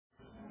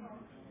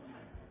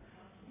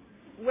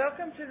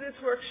Welcome to this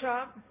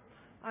workshop.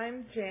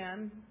 I'm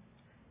Jan,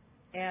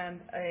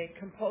 and a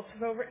compulsive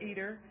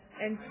overeater,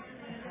 and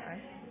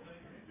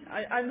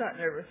I'm not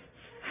nervous.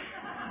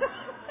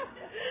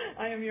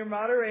 I am your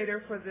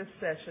moderator for this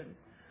session.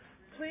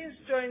 Please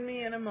join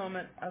me in a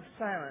moment of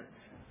silence,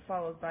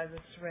 followed by the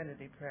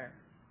Serenity Prayer.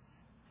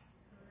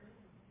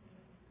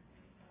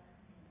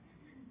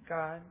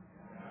 God,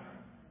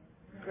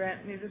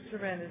 grant me the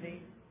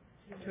serenity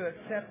to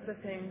accept the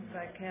things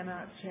I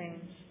cannot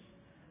change,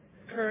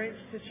 courage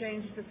to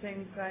change the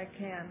things I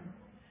can,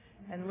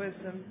 and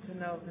wisdom to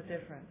know the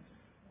difference.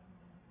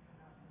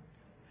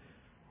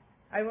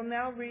 I will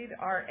now read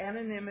our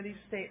anonymity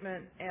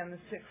statement and the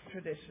sixth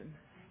tradition.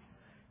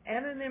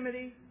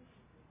 Anonymity,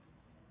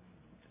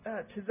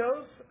 to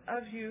those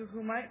of you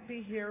who might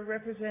be here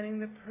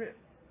representing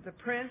the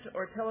print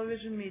or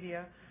television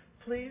media,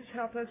 please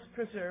help us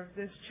preserve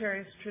this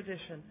cherished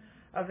tradition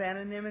of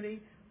anonymity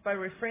by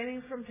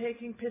refraining from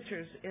taking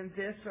pictures in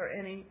this or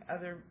any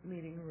other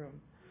meeting room.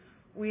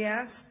 We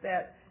ask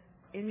that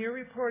in your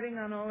reporting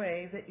on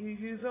OA that you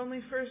use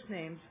only first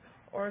names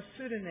or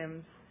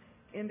pseudonyms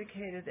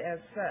indicated as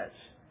such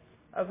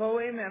of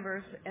OA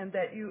members, and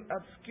that you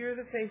obscure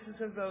the faces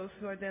of those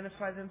who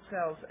identify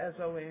themselves as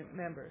OA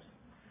members.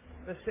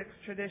 The sixth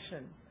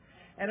tradition.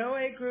 An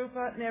OA group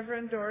ought never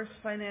endorse,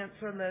 finance,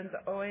 or lend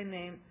the OA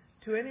name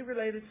to any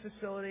related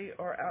facility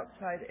or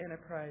outside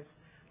enterprise,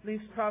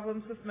 lest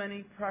problems with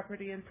money,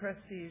 property, and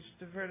prestige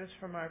divert us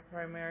from our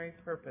primary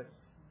purpose.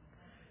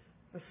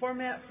 The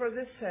format for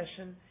this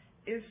session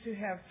is to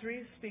have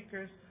three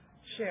speakers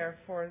share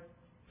for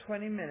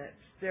 20 minutes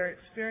their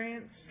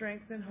experience,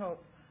 strength, and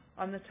hope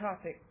on the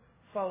topic,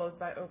 followed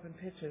by open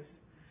pitches.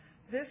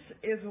 This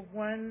is a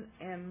 1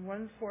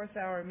 1/4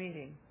 hour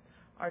meeting.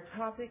 Our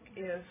topic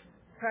is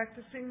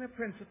practicing the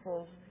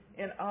principles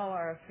in all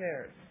our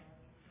affairs.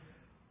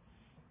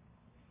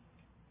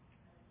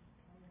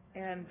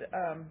 And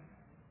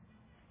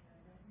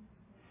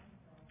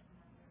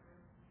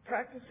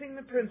practicing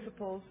the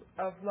principles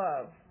of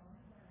love.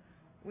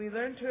 We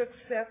learn to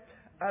accept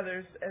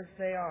others as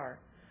they are,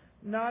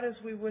 not as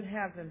we would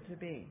have them to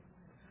be.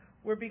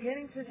 We're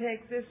beginning to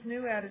take this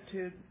new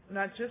attitude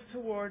not just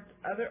toward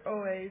other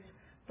OAs,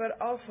 but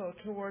also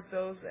toward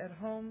those at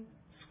home,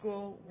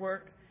 school,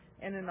 work,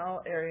 and in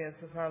all areas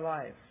of our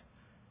lives.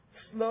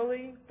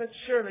 Slowly but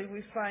surely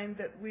we find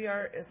that we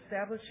are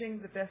establishing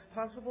the best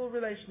possible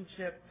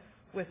relationship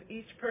with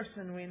each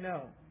person we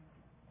know,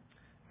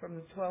 from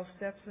the 12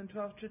 steps and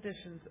 12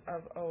 traditions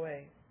of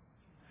OA.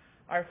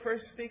 Our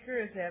first speaker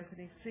is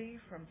Anthony C.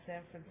 from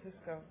San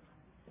Francisco.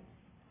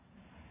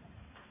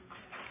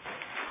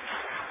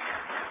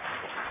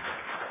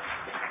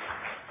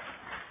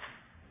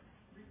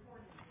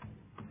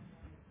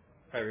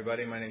 Hi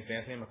everybody, my name's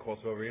Anthony. I'm a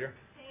compulsive overeater.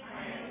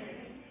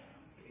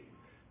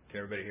 Can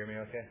everybody hear me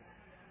okay?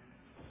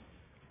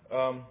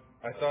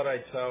 I thought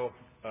I'd tell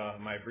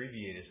my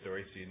abbreviated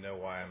story so you know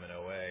why I'm an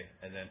OA,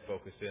 and then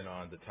focus in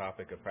on the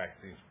topic of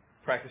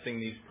practicing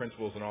these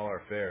principles in all our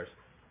affairs.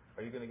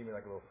 Are you going to give me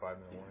like a little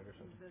 5-minute warning or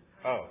something?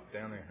 Oh,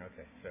 down there.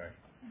 Okay, sorry.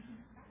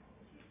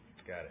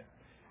 Got it.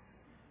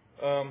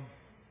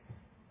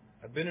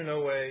 I've been in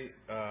OA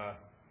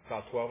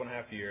about 12 and a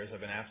half years.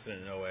 I've been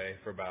abstinent in OA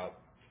for about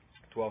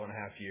 12 and a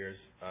half years.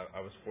 I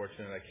was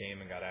fortunate. I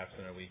came and got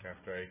abstinent a week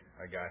after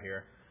I got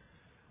here.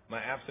 My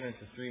abstinence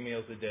is 3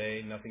 meals a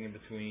day, nothing in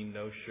between,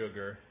 no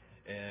sugar,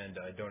 and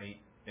I don't eat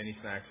any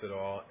snacks at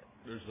all.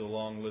 There's a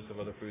long list of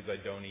other foods I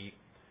don't eat,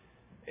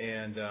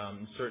 and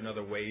certain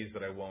other ways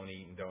that I won't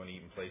eat and don't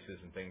eat, and places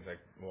and things I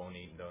won't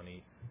eat and don't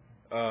eat.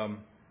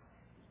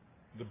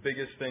 The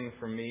biggest thing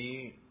for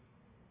me,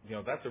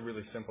 that's a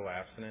really simple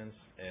abstinence,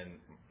 and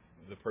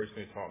the person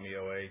who taught me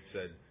OA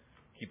said,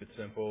 keep it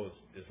simple,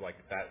 is like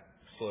that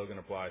slogan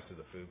applies to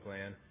the food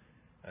plan,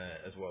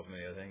 as well as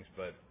many other things.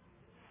 But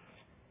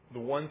the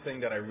one thing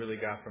that I really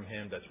got from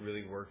him that's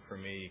really worked for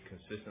me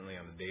consistently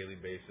on a daily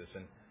basis,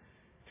 and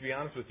to be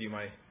honest with you,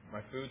 my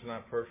food's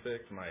not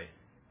perfect, my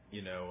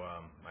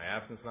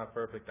abstinence is not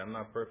perfect, I'm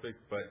not perfect,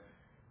 but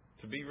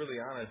to be really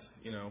honest,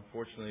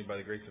 fortunately by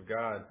the grace of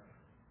God,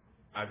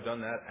 I've done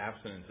that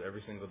abstinence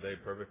every single day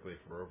perfectly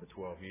for over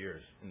 12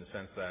 years, in the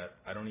sense that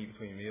I don't eat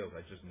between meals.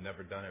 I've just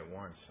never done it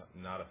once,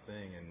 not a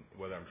thing. And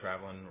whether I'm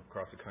traveling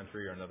across the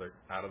country or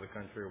out of the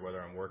country, or whether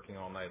I'm working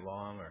all night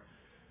long, or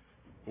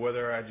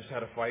whether I just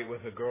had a fight with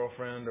a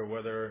girlfriend, or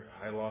whether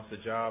I lost a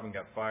job and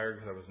got fired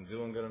because I wasn't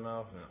doing good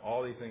enough, and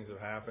all these things have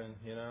happened,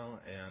 and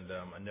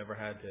I never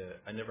had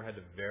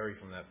to vary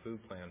from that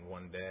food plan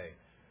one day.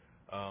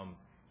 A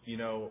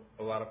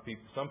lot of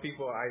people, some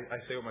people, I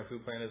say what my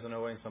food plan is in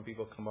OA, and some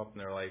people come up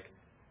and they're like,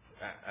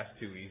 that's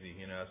too easy,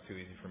 that's too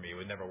easy for me. It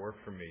would never work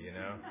for me,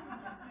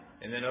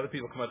 And then other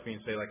people come up to me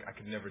and say, like, I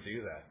could never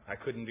do that. I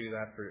couldn't do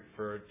that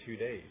for 2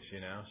 days,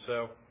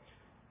 So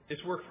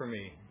it's worked for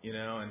me,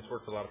 and it's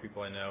worked for a lot of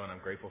people I know, and I'm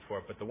grateful for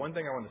it. But the one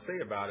thing I want to say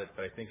about it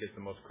that I think is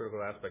the most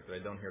critical aspect that I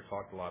don't hear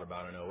talked a lot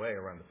about in OA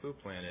around the food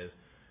plan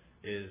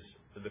is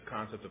the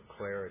concept of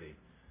clarity.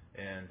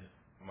 And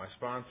my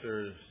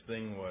sponsor's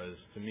thing was,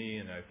 to me,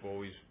 and it's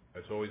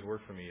always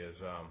worked for me, is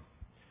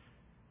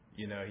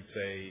he'd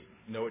say,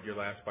 know what your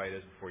last bite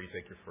is before you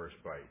take your first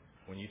bite.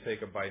 When you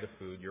take a bite of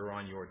food, you're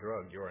on your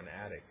drug. You're an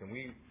addict. And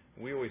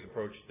we always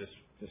approach this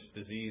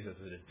disease as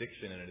an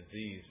addiction and a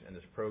disease, and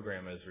this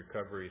program as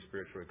recovery,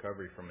 spiritual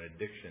recovery from an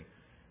addiction.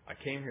 I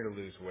came here to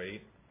lose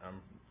weight.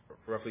 I'm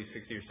roughly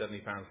 60 or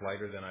 70 pounds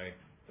lighter than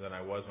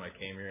I was when I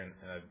came here, and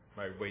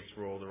my weight's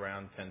rolled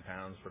around 10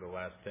 pounds for the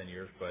last 10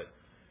 years, but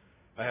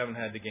I haven't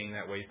had to gain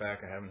that weight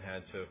back. I haven't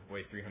had to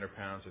weigh 300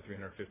 pounds or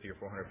 350 or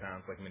 400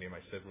 pounds like many of my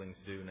siblings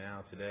do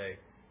now today,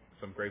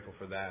 so I'm grateful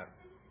for that.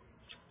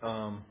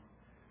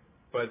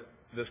 But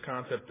this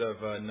concept of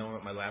knowing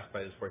what my last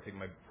bite is before I take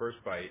my first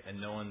bite,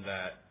 and knowing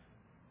that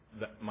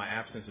my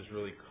abstinence is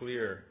really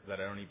clear, that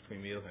I don't eat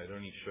between meals, and I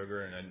don't eat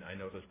sugar, and I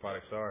know what those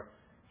products are,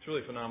 it's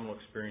really a phenomenal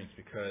experience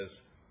because,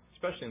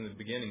 especially in the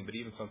beginning, but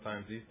even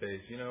sometimes these days,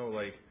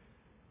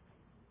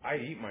 I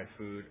eat my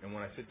food, and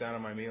when I sit down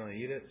on my meal and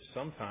eat it,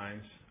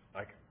 sometimes,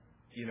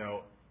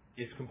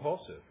 it's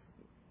compulsive.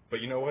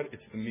 But you know what?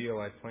 It's the meal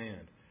I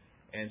planned.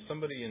 And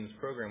somebody in this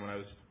program, when I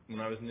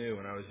was new,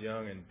 when I was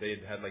young, and they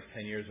had like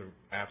 10 years of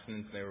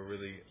abstinence, and they were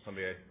really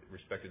somebody I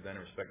respected then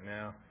and respect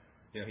now,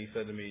 he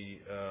said to me,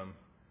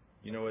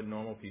 you know what?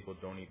 Normal people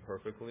don't eat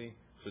perfectly,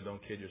 so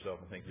don't kid yourself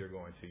and think you're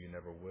going to. You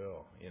never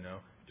will,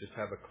 Just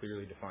have a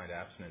clearly defined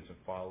abstinence and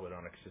follow it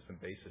on a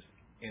consistent basis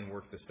and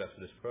work the steps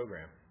of this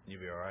program, and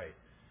you'll be all right.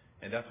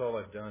 And that's all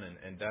I've done,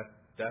 and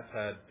that's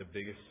had the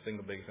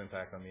single biggest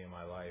impact on me in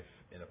my life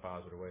in a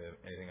positive way of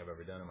anything I've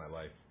ever done in my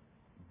life,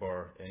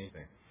 bar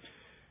anything.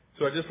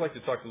 So I'd just like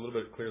to talk a little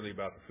bit clearly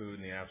about the food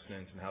and the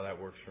abstinence and how that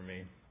works for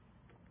me.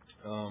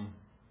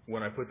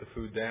 When I put the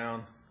food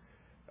down,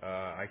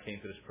 I came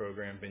to this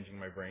program binging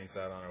my brains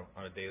out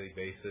on a daily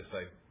basis.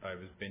 I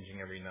was binging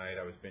every night.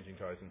 I was binging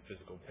till I was in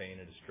physical pain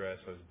and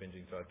distress. I was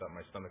binging till I thought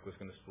my stomach was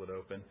going to split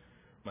open.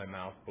 My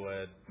mouth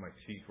bled. My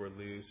teeth were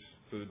loose.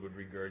 Food would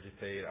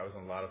regurgitate. I was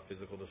in a lot of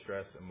physical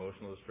distress,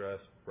 emotional distress,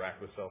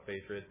 racked with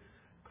self-hatred,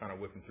 kind of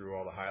whipping through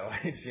all the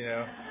highlights,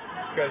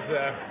 because,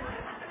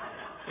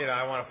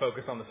 I want to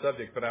focus on the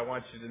subject, but I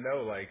want you to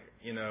know,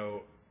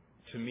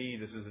 to me,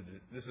 this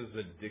is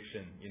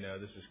addiction.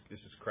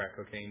 This is crack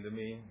cocaine to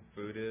me.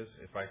 Food is.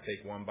 If I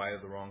take one bite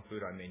of the wrong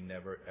food, I may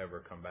never ever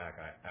come back.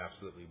 I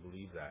absolutely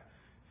believe that.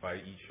 If I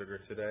eat sugar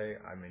today,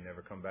 I may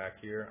never come back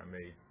here. I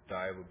may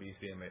die of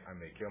obesity. I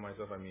may kill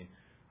myself.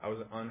 I was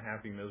an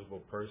unhappy,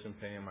 miserable person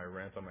paying my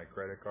rent on my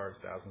credit cards,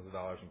 thousands of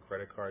dollars in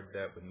credit card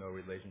debt with no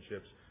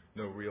relationships,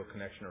 no real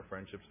connection or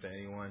friendships to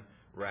anyone,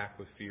 racked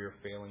with fear,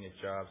 failing at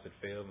jobs, had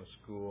failed in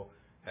school,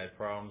 had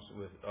problems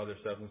with other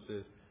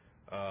substances,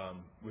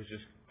 was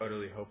just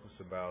utterly hopeless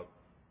about,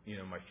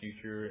 my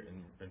future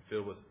and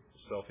filled with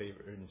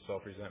self-hatred and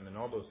self-resentment and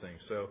all those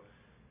things. So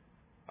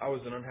I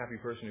was an unhappy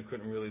person who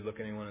couldn't really look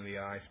anyone in the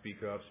eye,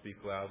 speak up, speak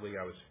loudly.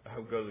 I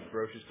would go to the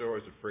grocery store.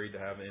 I was afraid to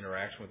have an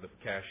interaction with the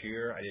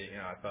cashier.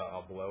 I thought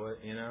I'll blow it,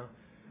 it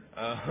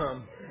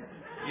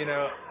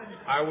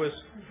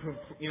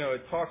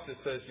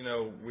says,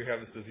 we have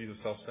this disease of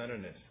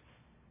self-centeredness.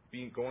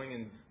 Going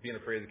and being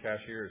afraid of the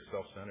cashier is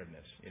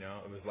self-centeredness. It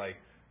was like,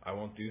 I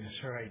won't do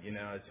this right.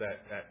 It's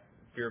that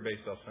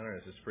fear-based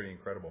self-centeredness. It's pretty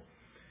incredible.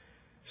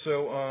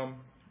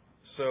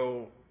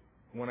 So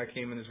when I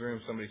came in this room,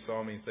 somebody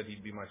saw me and said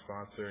he'd be my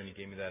sponsor, and he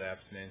gave me that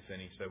abstinence,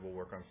 and he said we'll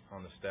work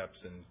on the steps,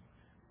 and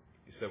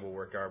he said we'll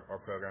work our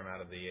program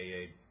out of the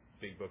AA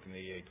Big Book and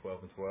the AA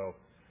 12 and 12,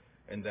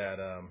 and that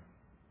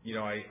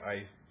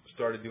I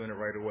started doing it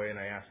right away, and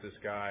I asked this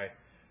guy.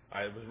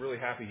 I was really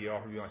happy he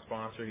offered me my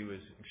sponsor. He was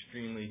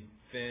extremely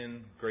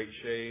thin, great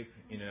shape,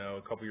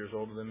 a couple years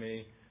older than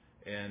me,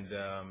 and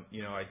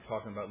I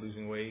talked him about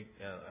losing weight.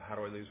 How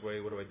do I lose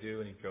weight? What do I do?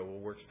 And he'd go, well,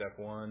 work step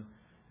 1.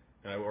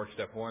 And I worked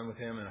step 1 with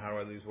him, and how do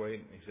I lose weight?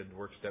 And he said,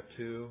 work step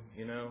 2,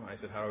 I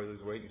said, how do I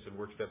lose weight? And he said,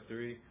 work step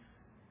 3.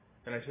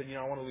 And I said,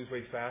 I want to lose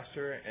weight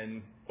faster.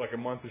 And like a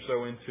month or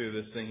so into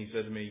this thing, he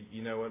said to me,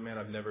 you know what, man,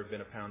 I've never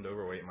been a pound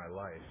overweight in my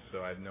life,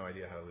 so I have no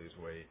idea how to lose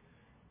weight.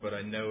 But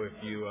I know if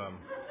you,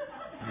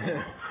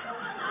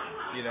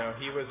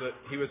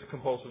 he was a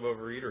compulsive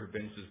overeater who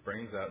binged his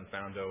brains out and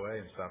found OA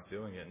and stopped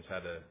doing it and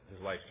had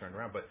his life turned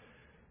around.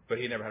 But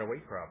he never had a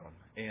weight problem.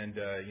 And,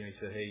 he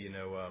said, hey,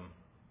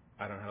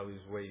 I don't know how to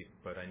lose weight,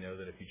 but I know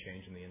that if you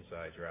change in the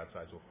insides, your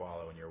outsides will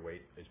follow, and your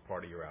weight is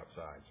part of your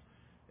outsides.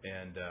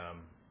 And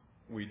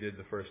we did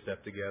the first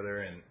step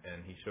together,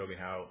 and he showed me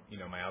how,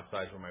 my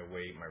outsides were my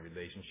weight, my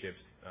relationships,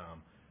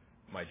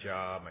 my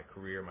job, my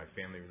career, my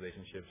family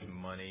relationships,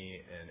 money,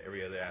 and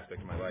every other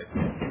aspect of my life.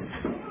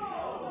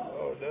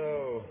 Oh,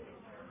 no.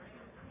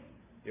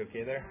 You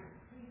okay there?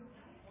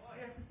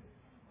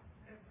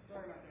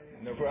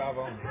 No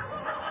problem.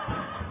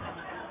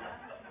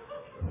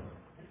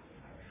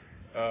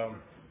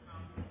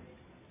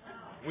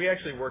 We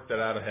actually worked that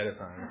out ahead of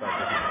time.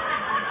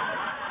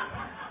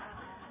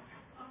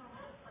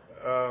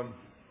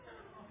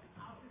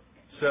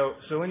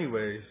 So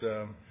anyways,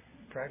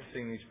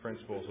 practicing these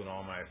principles in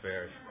all my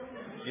affairs.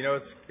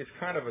 It's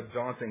kind of a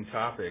daunting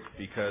topic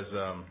because,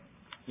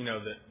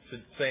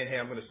 saying, hey,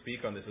 I'm going to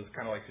speak on this is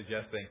kind of like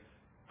suggesting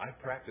I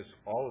practice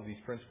all of these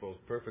principles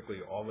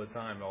perfectly all the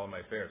time in all of my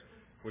affairs.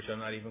 which I'm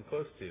not even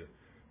close to.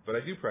 But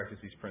I do practice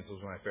these principles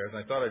in my affairs.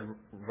 And I thought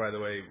I'd, by the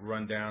way,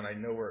 run down. I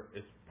know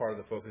it's part of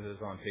the focus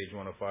is on page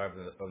 105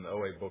 of the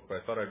OA book,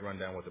 but I thought I'd run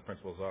down what the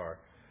principles are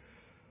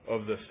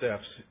of the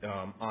steps: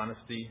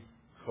 honesty,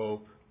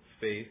 hope,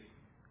 faith,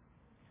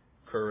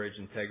 courage,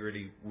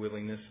 integrity,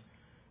 willingness,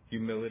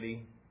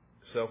 humility,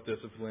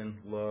 self-discipline,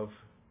 love,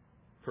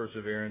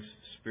 perseverance,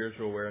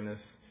 spiritual awareness,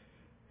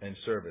 and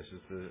service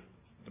is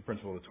the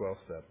principle of the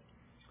 12th step.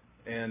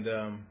 And,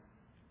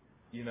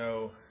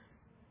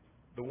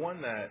 the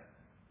one that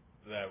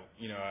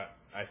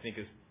I think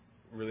is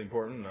really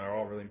important, and are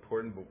all really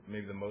important, but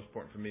maybe the most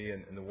important for me,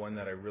 and the one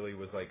that I really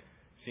was like,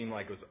 seemed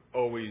like was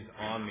always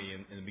on me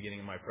in the beginning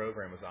of my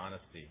program was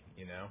honesty,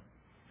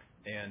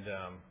 And,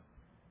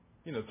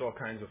 it's all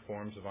kinds of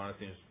forms of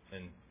honesty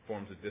and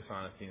forms of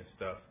dishonesty and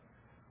stuff.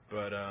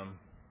 But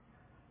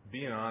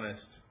being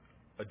honest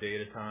a day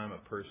at a time, a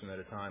person at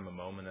a time, a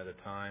moment at a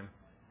time.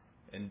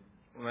 And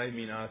when I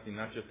mean honesty,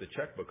 not just the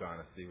checkbook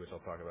honesty, which I'll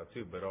talk about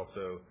too, but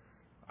also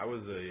I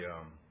was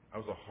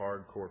a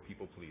hardcore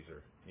people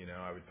pleaser.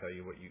 I would tell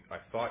you what I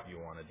thought you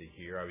wanted to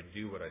hear. I would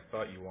do what I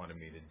thought you wanted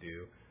me to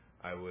do.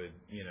 I would,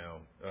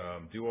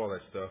 do all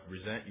that stuff,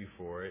 resent you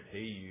for it,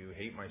 hate you,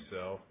 hate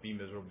myself, be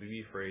miserable,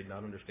 be afraid,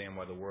 not understand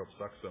why the world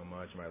sucks so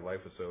much, my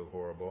life was so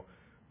horrible.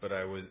 But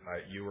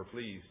you were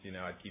pleased,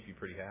 I'd keep you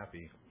pretty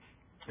happy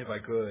if I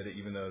could,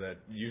 even though that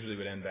usually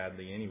would end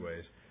badly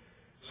anyways.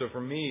 So for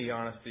me,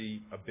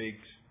 honesty,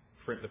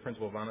 the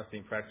principle of honesty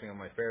and practicing on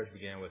my affairs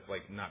began with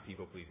not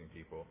people pleasing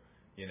people,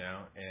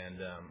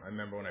 And I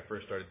remember when I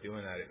first started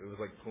doing that, it was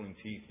like pulling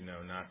teeth,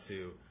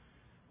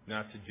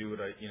 not to do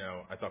what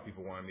I thought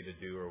people wanted me to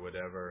do or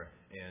whatever.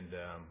 And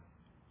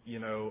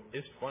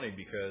it's funny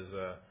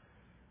because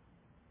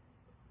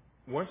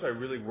once I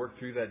really worked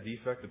through that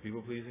defect of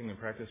people pleasing and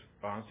practiced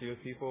honesty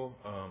with people,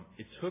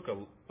 it took a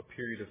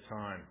period of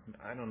time.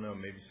 I don't know,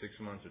 maybe 6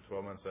 months or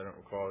 12 months. I don't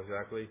recall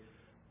exactly.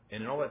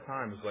 And in all that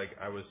time, it was like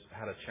I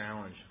had a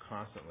challenge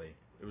constantly.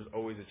 It was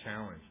always a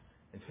challenge.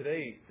 And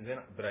today,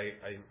 but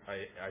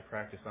I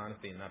practiced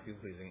honesty and not people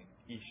pleasing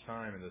each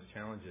time in those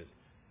challenges.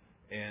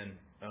 And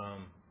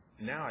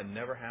now it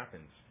never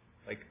happens.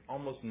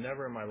 Almost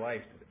never in my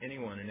life does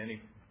anyone in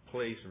any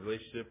place,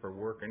 relationship or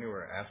work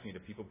anywhere ask me to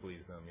people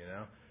please them.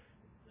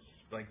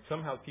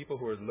 Somehow people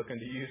who are looking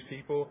to use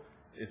people,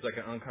 it's like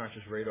an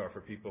unconscious radar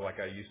for people like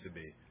I used to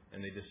be.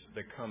 And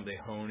they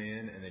hone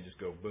in and they just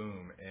go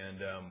boom.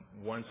 And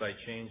once I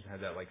changed and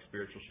had that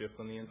spiritual shift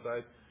on the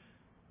inside,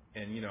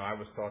 and I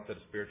was taught that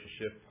a spiritual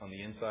shift on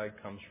the inside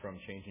comes from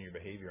changing your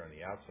behavior on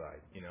the outside.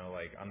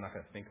 I'm not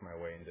going to think my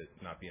way into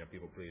not being a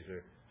people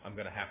pleaser. I'm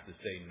going to have to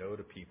say no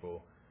to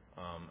people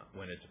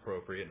when it's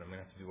appropriate, and I'm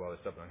going to have to do all this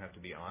stuff, and I'm going to have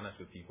to be honest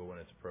with people when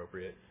it's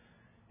appropriate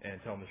and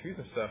tell them the truth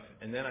and stuff.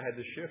 And then I had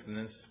this shift, and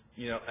then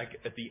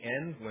at the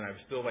end, when I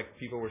was still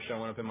people were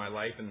showing up in my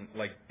life, and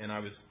I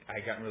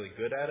gotten really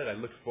good at it. I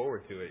looked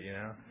forward to it,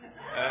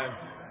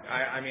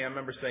 I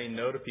remember saying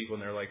no to people,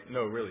 and they're like,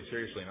 "No, really,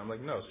 seriously," and I'm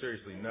like, "No,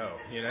 seriously, no,"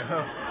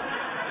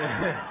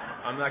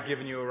 I'm not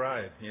giving you a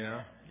ride,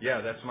 Yeah,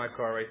 that's my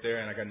car right there,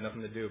 and I got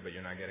nothing to do, but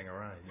you're not getting a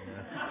ride,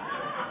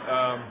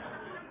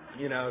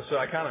 So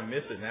I kind of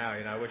miss it now,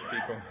 I wish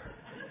people,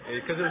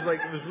 because it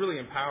was really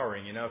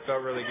empowering, it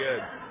felt really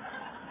good.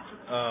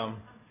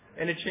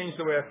 And it changed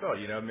the way I felt,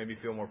 it made me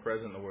feel more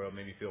present in the world,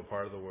 made me feel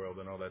part of the world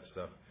and all that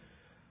stuff.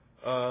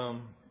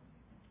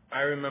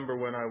 I remember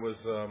when I was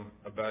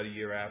about a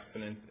year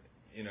abstinent,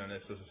 and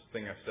this is a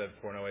thing I've said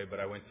before in OA, but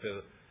I went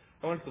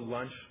to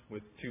lunch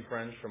with two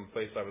friends from a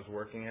place I was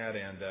working at,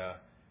 and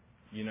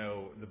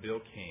the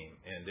bill came,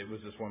 and it was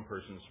this one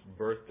person's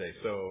birthday,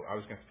 so I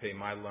was going to pay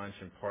my lunch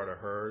and part of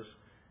hers.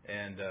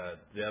 And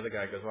the other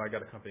guy goes, "Well, I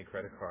got a company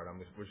credit card.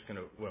 We're just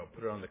going to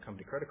put it on the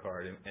company credit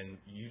card, and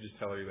you just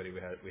tell everybody we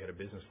had a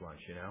business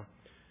lunch,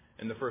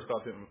 And the first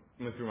thought that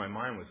went through my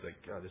mind was like,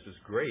 God, this is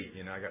great.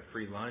 I got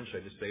free lunch. I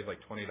just saved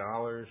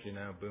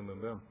 $20. Boom, boom,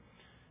 boom.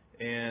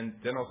 And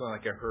then all of a sudden,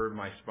 I heard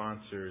my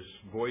sponsor's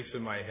voice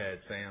in my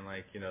head saying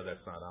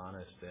that's not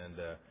honest. And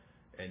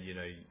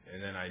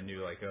then I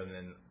knew and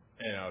then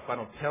if I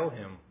don't tell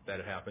him that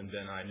it happened,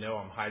 then I know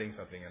I'm hiding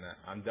something, and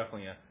I'm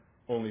definitely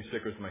only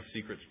secret's my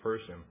secrets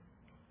person.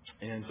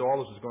 And so all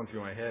this was going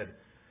through my head.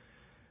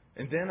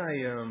 And then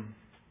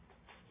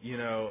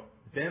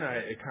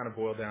it kind of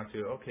boiled down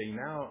to, okay,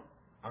 now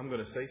I'm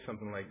going to say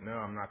something like, no,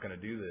 I'm not going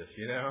to do this,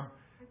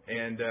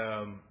 And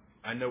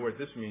I know what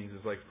this means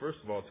is first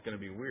of all, it's going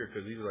to be weird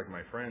because these are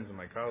my friends and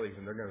my colleagues,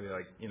 and they're going to be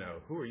like,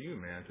 who are you,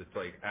 man, to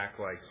act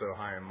so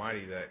high and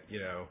mighty that,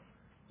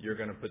 you're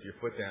going to put your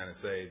foot down and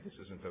say this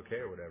isn't okay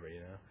or whatever,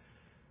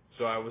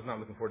 So I was not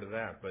looking forward to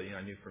that, but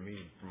I knew for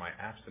my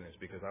abstinence,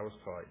 because I was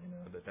taught,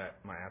 that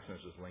my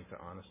abstinence was linked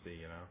to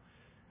honesty,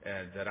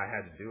 and that I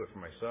had to do it for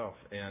myself.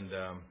 And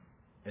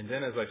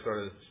then as I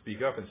started to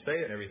speak up and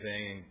say it and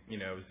everything, and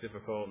it was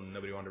difficult and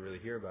nobody wanted to really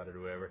hear about it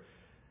or whatever,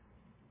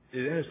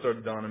 then it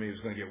started dawning on me it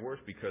was going to get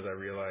worse, because I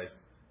realized,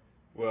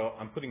 well,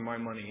 I'm putting my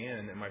money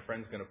in, and my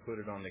friend's going to put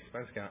it on the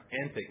expense account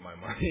and take my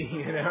money,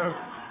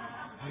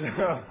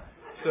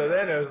 So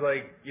then it was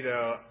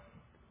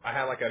I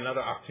had like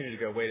another opportunity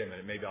to go, wait a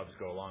minute, maybe I'll just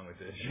go along with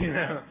this,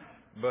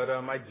 But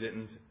I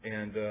didn't,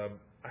 and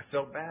I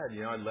felt bad.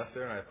 I left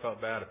there and I felt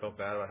bad. I felt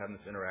bad about having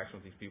this interaction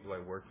with these people I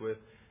worked with,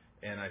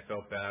 and I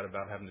felt bad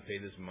about having to pay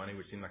this money,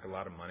 which seemed like a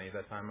lot of money at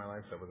that time in my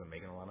life, so I wasn't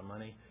making a lot of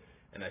money.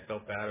 And I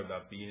felt bad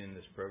about being in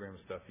this program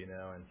and stuff,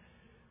 and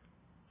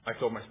I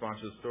told my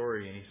sponsor the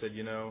story, and he said,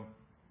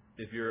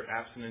 if your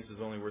abstinence is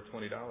only worth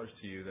 $20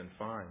 to you, then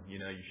fine. You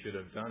should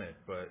have done it.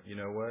 But you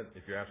know what?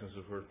 If your abstinence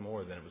was worth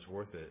more, then it was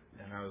worth it.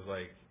 And I was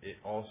like, it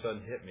all of a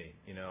sudden hit me.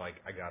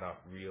 Like I got off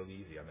real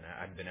easy.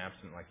 I've been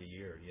abstinent like a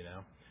year,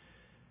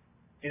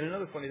 And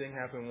another funny thing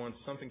happened once.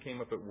 Something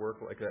came up at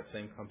work, like that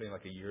same company,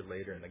 like a year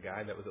later, and the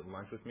guy that was at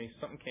lunch with me,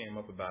 something came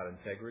up about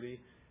integrity,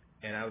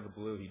 and out of the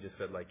blue, he just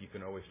said, like, you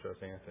can always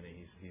trust Anthony.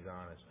 He's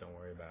honest. Don't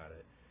worry about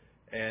it.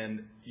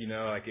 And,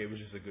 like it was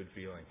just a good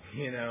feeling,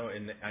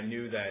 and I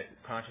knew that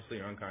consciously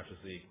or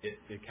unconsciously,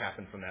 it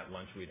happened from that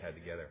lunch we'd had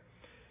together.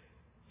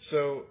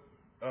 So,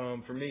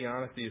 for me,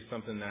 honesty is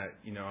something that,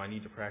 I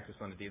need to practice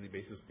on a daily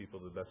basis with people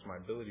to the best of my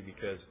ability,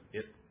 because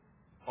it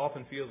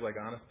often feels like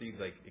honesty,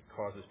 like it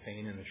causes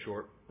pain in the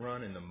short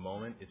run. In the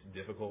moment, it's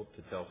difficult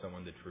to tell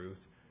someone the truth,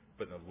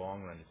 but in the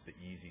long run, it's the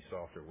easy,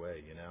 softer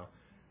way,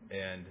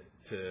 And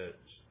to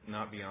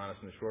not be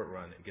honest in the short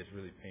run, it gets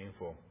really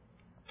painful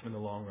in the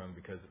long run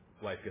because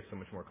life gets so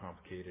much more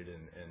complicated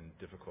and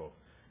difficult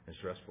and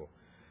stressful.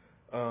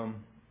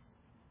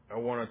 I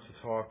wanted to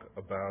talk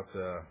about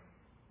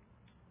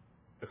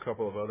a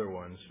couple of other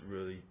ones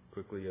really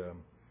quickly.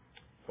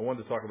 I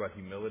wanted to talk about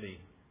humility.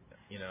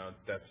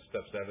 That's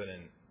step 7,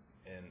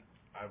 and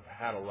I've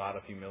had a lot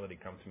of humility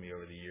come to me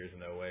over the years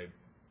in OA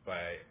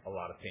by a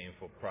lot of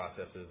painful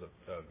processes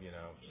of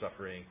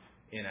suffering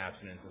in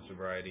abstinence and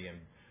sobriety and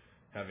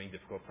having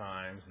difficult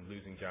times and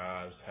losing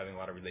jobs, having a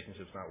lot of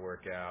relationships not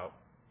work out.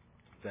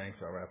 Thanks.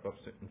 I'll wrap up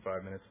in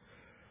 5 minutes.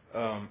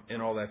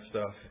 And all that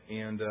stuff.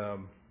 And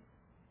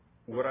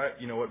what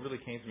really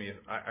came to me is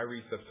I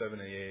read Step 7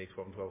 in AA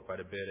 12 and 12 quite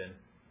a bit, and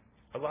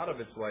a lot of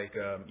it's like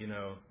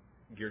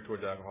geared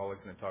towards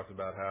alcoholics, and it talks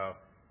about how,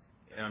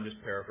 and I'm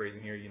just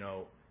paraphrasing here,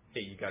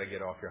 hey, you got to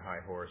get off your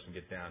high horse and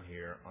get down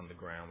here on the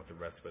ground with the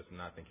rest of us and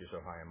not think you're so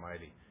high and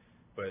mighty.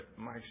 But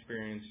my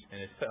experience, and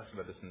it talks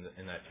about this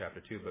in that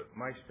chapter too, but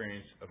my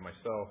experience of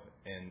myself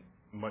and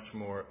much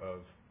more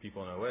of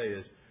people in OA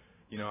is,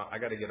 I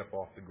got to get up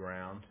off the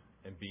ground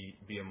and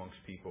be amongst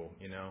people,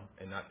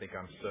 and not think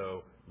I'm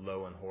so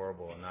low and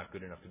horrible and not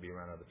good enough to be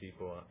around other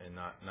people and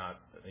not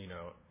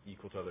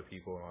equal to other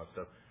people and all that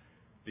stuff.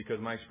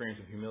 Because my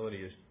experience of humility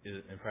is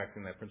in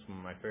practicing that principle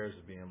in my affairs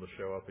is being able to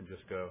show up and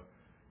just go,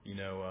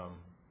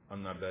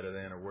 I'm not better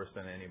than or worse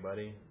than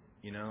anybody.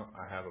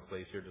 I have a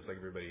place here just like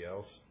everybody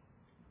else,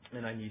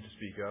 and I need to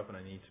speak up, and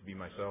I need to be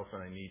myself,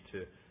 and I need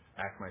to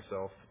act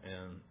myself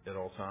at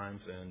all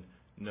times, and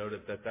know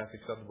that that's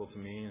acceptable to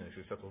me, and it's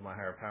acceptable to my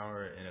higher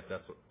power, and if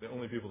that's the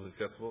only people that's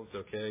acceptable, it's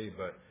okay,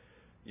 but,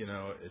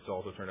 it's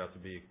also turned out to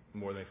be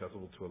more than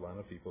acceptable to a lot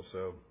of people.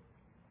 So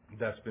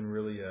that's been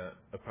really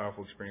a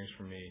powerful experience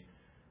for me,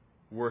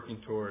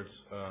 working towards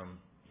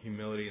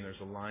humility. And there's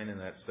a line in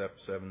that Step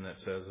 7 that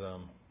says,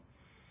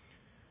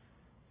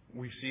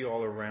 we see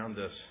all around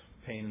us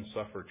pain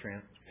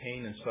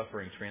and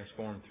suffering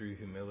transformed through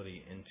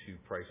humility into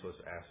priceless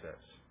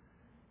assets.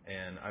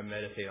 And I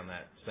meditate on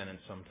that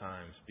sentence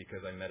sometimes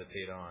because I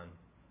meditate on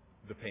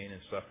the pain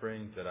and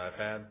suffering that I've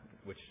had,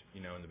 which,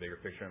 in the bigger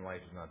picture in life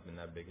has not been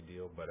that big a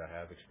deal, but I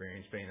have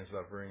experienced pain and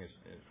suffering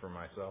for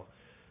myself.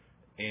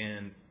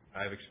 And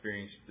I've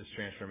experienced this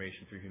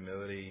transformation through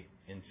humility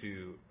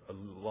into a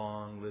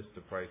long list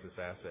of priceless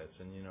assets.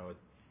 And,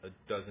 a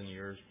dozen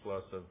years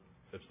plus of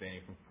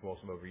abstaining from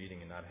compulsive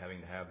overeating and not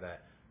having to have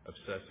that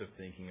obsessive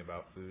thinking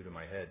about food in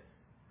my head.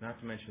 Not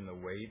to mention the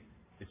weight.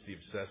 It's the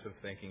obsessive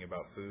thinking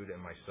about food and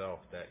myself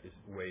that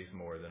weighs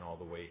more than all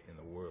the weight in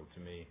the world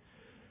to me.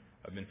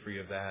 I've been free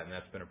of that, and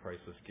that's been a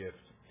priceless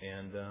gift.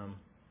 And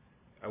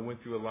I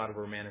went through a lot of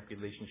romantic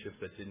relationships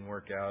that didn't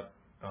work out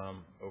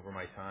over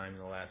my time in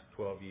the last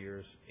 12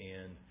 years.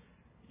 And,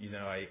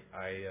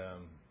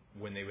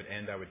 when they would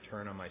end, I would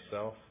turn on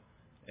myself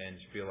and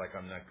just feel like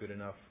I'm not good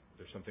enough.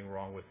 There's something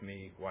wrong with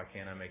me. Why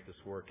can't I make this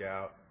work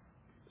out?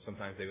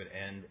 Sometimes they would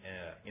end,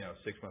 a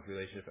 6-month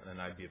relationship, and then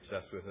I'd be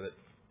obsessed with it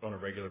on a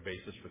regular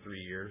basis for 3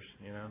 years,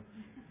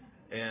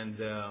 and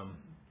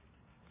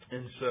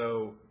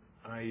so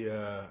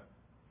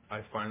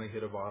I finally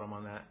hit a bottom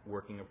on that,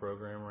 working a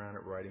program around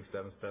it, writing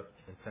 7 steps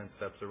and 10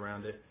 steps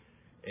around it,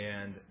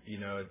 and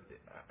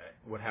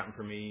what happened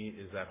for me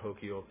is that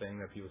hokey old thing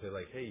that people say,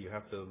 like, hey, you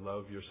have to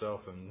love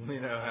yourself and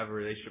have a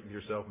relationship with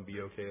yourself and be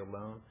okay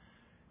alone.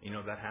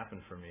 That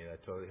happened for me.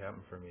 That totally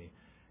happened for me,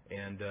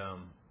 and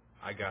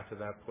I got to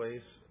that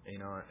place.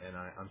 And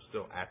I'm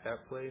still at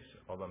that place,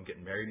 although I'm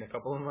getting married in a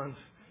couple of months,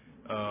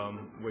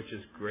 which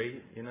is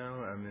great.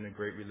 I'm in a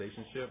great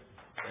relationship.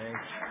 Thanks.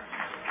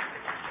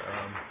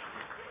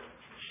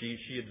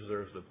 She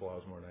deserves the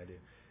applause more than I do,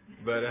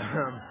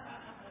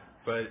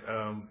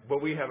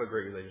 but we have a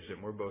great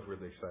relationship. We're both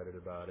really excited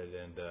about it,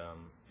 and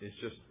it's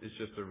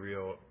just a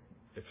real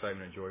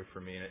excitement and joy for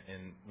me.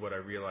 And what I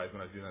realized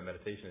when I was doing that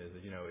meditation is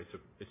that,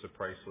 it's a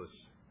priceless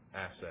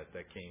asset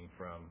that came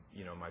from,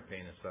 my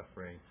pain and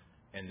suffering,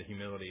 and the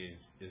humility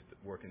is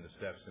working the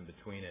steps in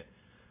between it.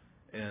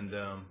 And,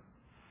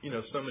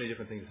 so many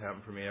different things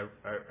happened for me.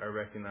 I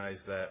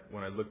recognized that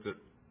when I looked at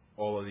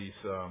all of these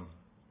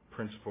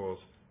principles,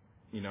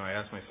 I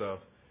asked myself,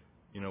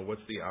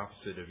 what's the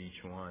opposite of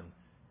each one?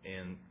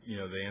 And,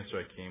 the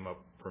answer that came up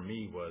for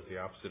me was the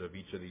opposite of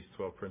each of these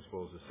 12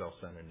 principles is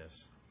self-centeredness.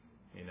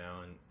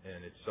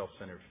 And it's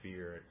self-centered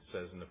fear. It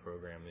says in the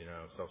program,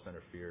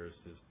 self-centered fear is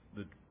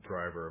the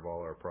driver of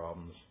all our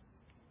problems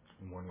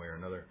in one way or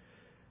another.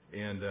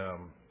 And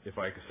if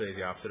I could say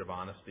the opposite of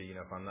honesty,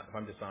 if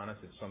I'm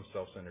dishonest, it's some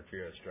self-centered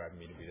fear that's driving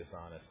me to be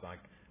dishonest. Like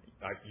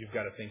you've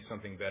got to think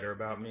something better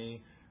about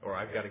me, or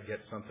I've got to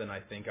get something I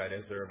think I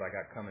deserve I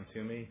got coming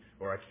to me,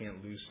 or I can't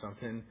lose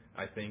something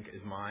I think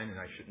is mine and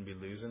I shouldn't be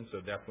losing.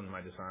 So that's when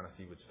my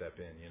dishonesty would step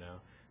in,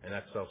 And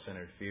that's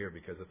self-centered fear,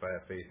 because if I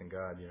have faith in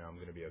God, I'm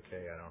going to be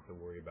okay. I don't have to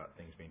worry about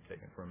things being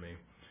taken from me.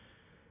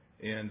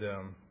 And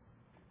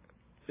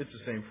it's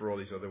the same for all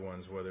these other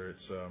ones, whether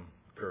it's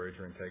courage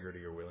or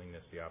integrity or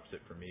willingness. The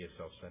opposite for me is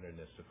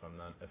self-centeredness. If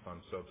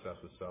I'm so obsessed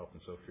with self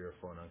and so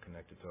fearful and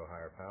unconnected to a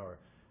higher power,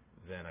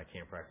 then I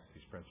can't practice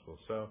these principles.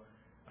 So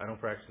I don't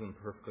practice them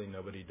perfectly.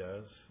 Nobody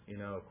does,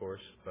 of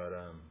course. But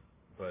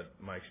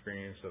my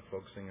experience of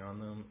focusing on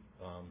them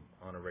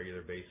on a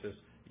regular basis,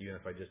 even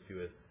if I just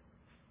do a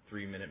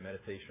 3-minute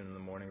meditation in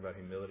the morning about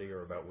humility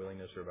or about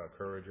willingness or about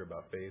courage or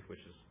about faith, which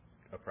is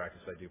a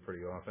practice I do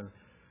pretty often,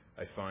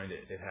 I find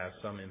it has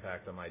some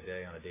impact on my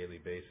day on a daily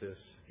basis.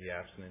 The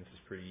abstinence is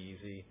pretty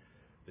easy.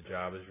 The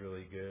job is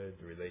really good.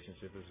 The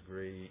relationship is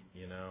great.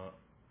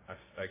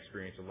 I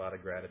experience a lot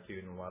of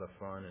gratitude and a lot of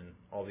fun and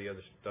all the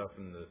other stuff,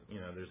 and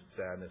there's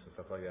sadness and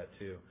stuff like that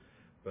too.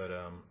 But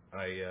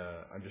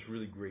I'm just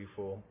really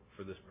grateful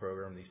for this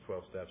program, these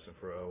 12 steps, and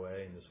for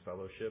OA and this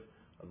fellowship.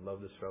 I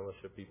love this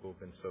fellowship. People have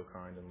been so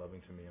kind and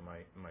loving to me in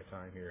my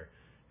time here,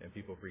 and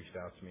people have reached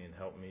out to me and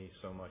helped me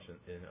so much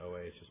in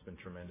OA. It's just been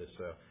tremendous.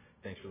 So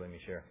thanks for letting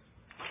me share.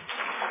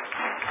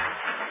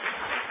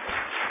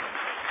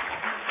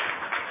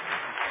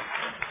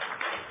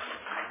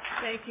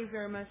 Thank you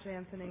very much,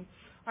 Anthony.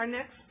 Our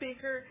next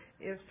speaker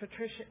is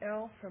Patricia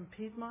L. from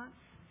Piedmont.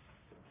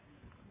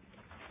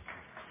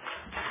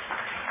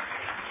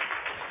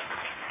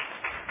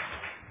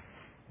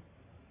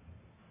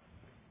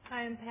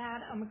 Hi, I'm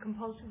Pat. I'm a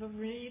compulsive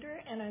overeater,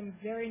 and I'm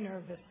very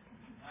nervous.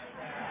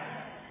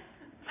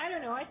 I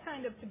don't know. I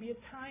signed up to be a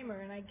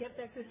timer, and I get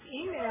back this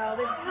email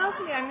that tells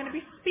me I'm going to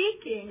be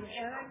speaking.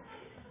 And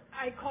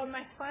I called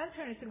my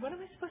sponsor, and I said, what am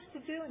I supposed to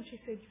do? And she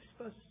said, you're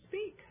supposed to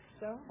speak.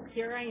 So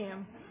here I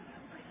am.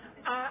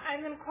 I'm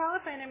going to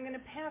qualify, and I'm going to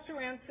pass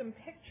around some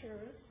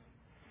pictures.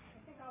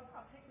 I think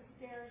I'll take the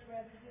stairs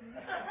rather than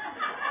this.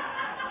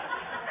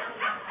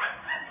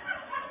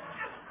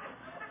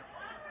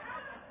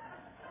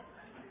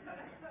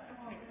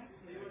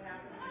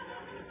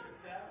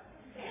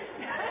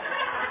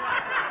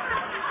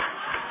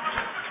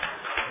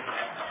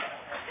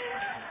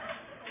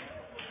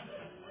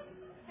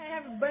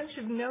 Bunch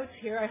of notes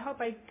here. I hope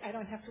I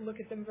don't have to look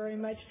at them very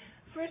much.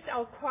 First,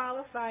 I'll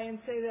qualify and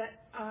say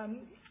that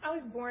I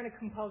was born a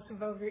compulsive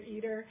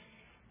overeater,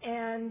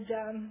 and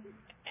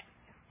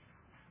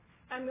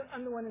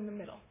I'm the one in the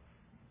middle,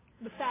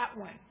 the fat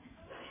one.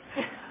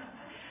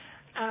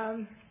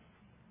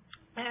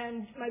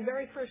 And my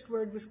very first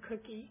word was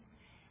cookie,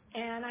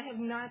 and I have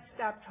not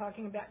stopped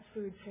talking about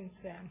food since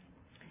then.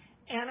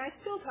 And I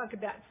still talk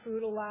about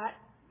food a lot,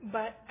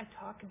 but I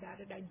talk about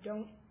it. I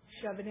don't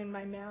shove it in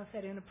my mouth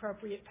at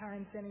inappropriate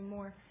times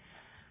anymore.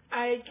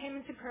 I came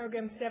into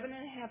program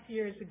 7.5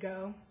 years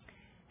ago,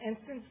 and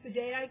since the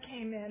day I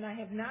came in, I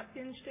have not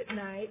binged at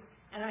night,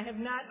 and I have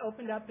not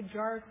opened up a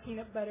jar of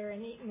peanut butter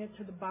and eaten it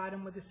to the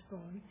bottom with a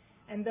spoon.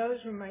 And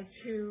those were my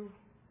two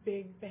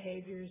big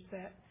behaviors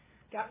that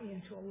got me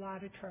into a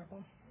lot of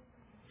trouble.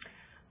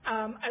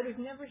 I was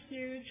never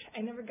huge.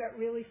 I never got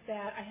really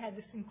fat. I had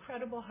this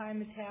incredible high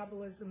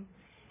metabolism.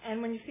 And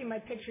when you see my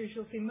pictures,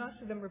 you'll see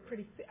most of them are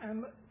pretty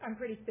I'm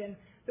pretty thin.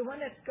 The one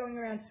that's going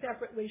around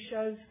separately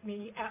shows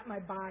me at my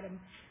bottom.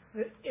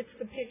 It's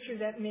the picture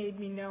that made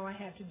me know I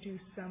had to do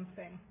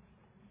something.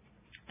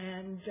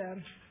 And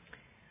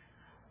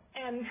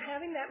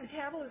having that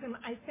metabolism,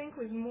 I think,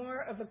 was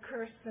more of a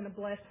curse than a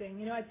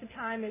blessing. At the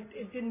time,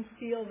 it didn't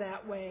feel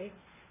that way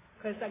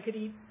because I could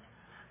eat.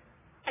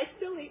 I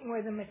still eat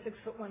more than my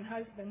 6'1"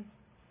 husband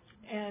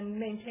and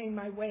maintain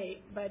my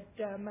weight, but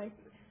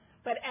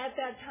at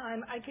that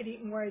time, I could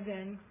eat more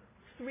than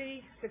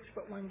 3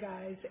 6'1"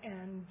 guys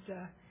and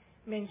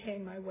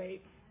maintain my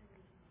weight.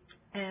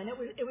 And it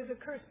was a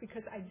curse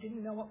because I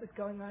didn't know what was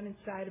going on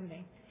inside of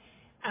me.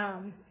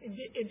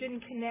 It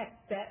didn't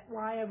connect that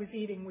why I was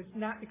eating was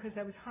not because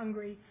I was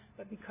hungry,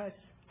 but because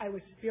I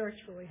was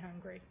spiritually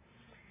hungry.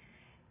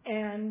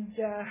 And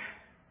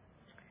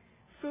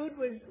food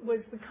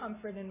was the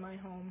comfort in my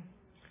home.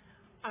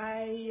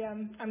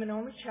 I'm an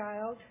only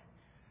child.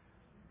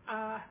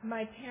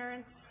 My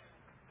parents,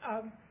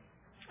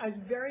 I was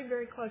very,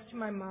 very close to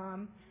my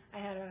mom. I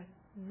had a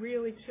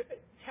really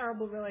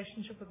terrible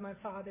relationship with my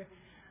father.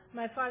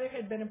 My father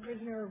had been a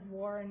prisoner of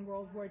war in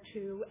World War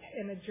II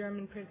in a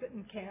German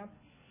prison camp.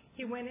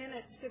 He went in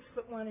at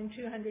 6'1" and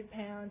 200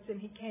 pounds, and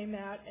he came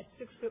out at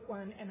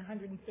 6'1" and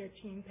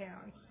 113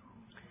 pounds.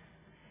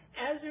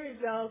 As a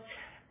result,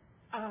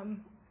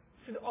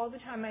 for all the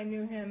time I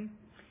knew him,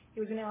 he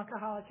was an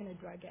alcoholic and a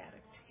drug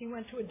addict. He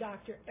went to a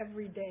doctor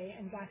every day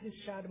and got his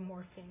shot of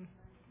morphine.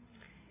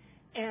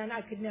 And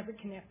I could never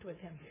connect with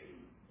him,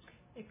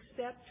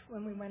 except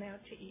when we went out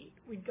to eat.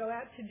 We'd go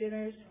out to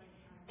dinners,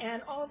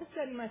 and all of a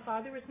sudden my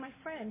father was my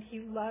friend. He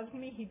loved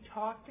me, he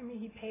talked to me,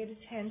 he paid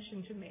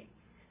attention to me.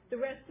 The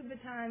rest of the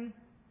time,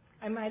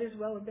 I might as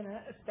well have been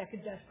a speck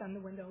of dust on the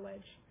window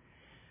ledge.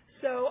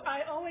 So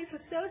I always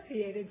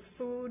associated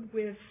food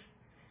with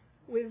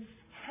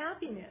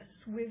happiness,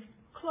 with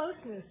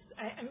closeness.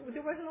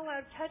 There wasn't a lot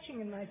of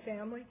touching in my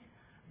family,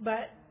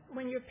 but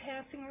when you're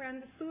passing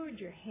around the food,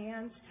 your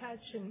hands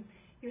touch and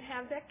you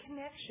have that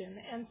connection.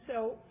 And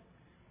so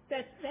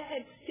that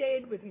had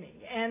stayed with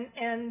me.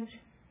 And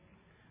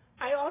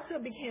I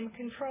also became a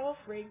control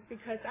freak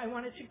because I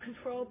wanted to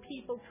control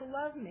people to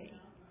love me.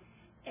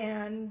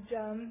 And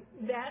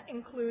that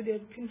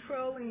included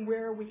controlling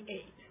where we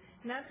ate.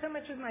 Not so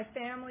much with my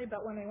family,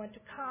 but when I went to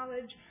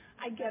college,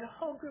 I'd get a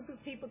whole group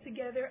of people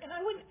together, and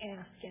I wouldn't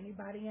ask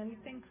anybody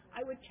anything.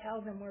 I would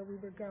tell them where we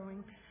were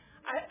going.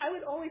 I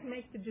would always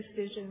make the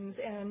decisions,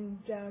 and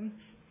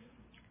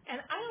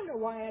I don't know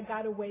why I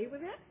got away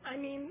with it. I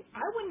mean,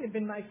 I wouldn't have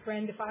been my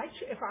friend if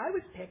I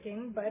was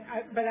picking, but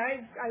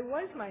I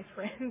was my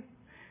friend,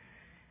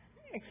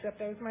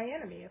 except I was my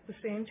enemy at the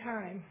same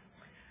time.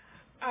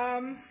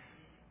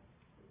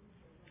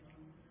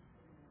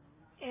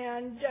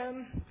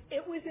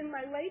 It was in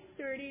my late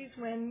 30s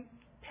when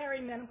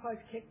perimenopause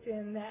kicked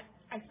in that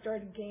I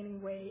started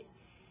gaining weight,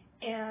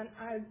 and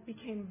I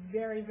became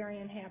very, very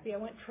unhappy. I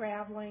went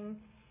traveling,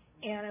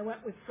 and I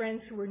went with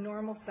friends who were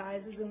normal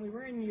sizes, and we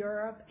were in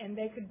Europe, and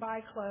they could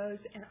buy clothes,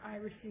 and I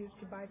refused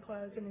to buy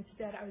clothes, and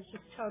instead I was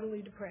just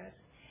totally depressed.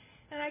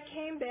 And I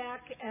came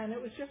back, and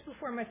it was just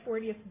before my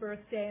 40th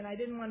birthday, and I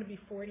didn't want to be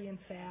 40 and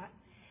fat,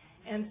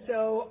 and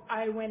so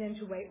I went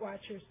into Weight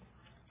Watchers.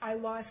 I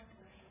lost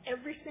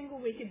every single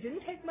week. It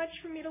didn't take much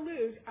for me to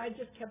lose. I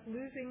just kept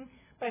losing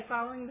by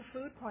following the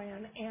food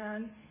plan,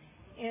 and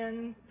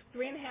in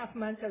 3.5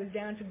 months I was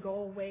down to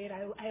goal weight.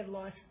 I had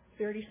lost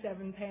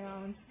 37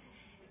 pounds,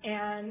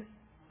 and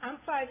I'm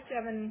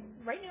 5'7",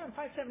 right now I'm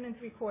 5'7" and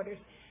 3/4,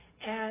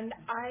 and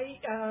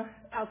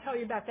I'll tell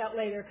you about that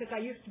later because I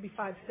used to be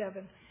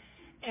 5'7",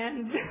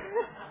 and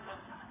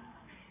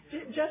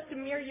just a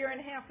mere year and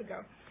a half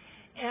ago.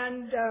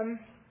 And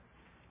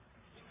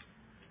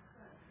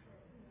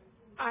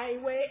I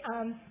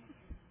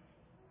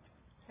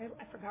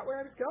forgot where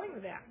I was going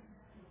with that.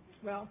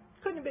 Well,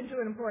 couldn't have been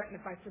too important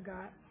if I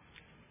forgot.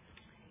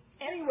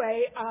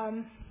 Anyway,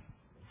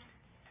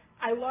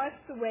 I lost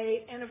the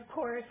weight, and of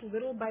course,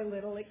 little by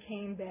little, it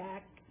came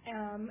back.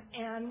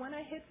 And when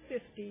I hit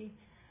 50,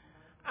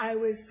 I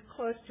was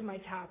close to my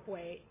top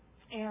weight,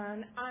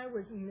 and I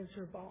was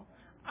miserable.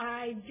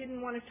 I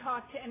didn't want to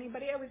talk to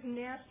anybody. I was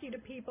nasty to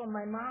people.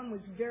 My mom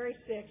was very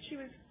sick. She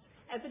was,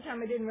 at the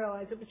time I didn't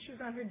realize it, but she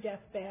was on her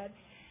deathbed.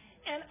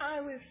 And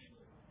I was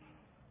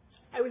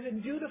a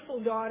dutiful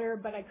daughter,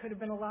 but I could have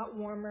been a lot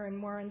warmer and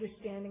more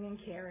understanding and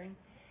caring.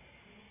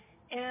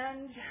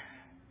 And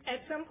at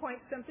some point,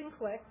 something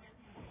clicked,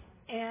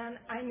 and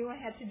I knew I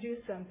had to do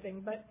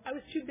something, but I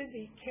was too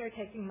busy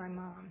caretaking my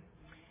mom.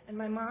 And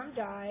my mom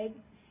died,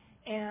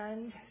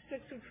 and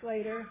 6 weeks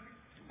later,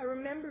 I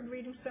remembered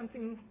reading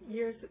something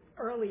years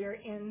earlier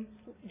in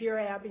Dear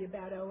Abby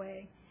about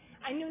OA.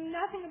 I knew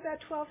nothing about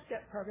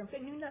 12-step programs. I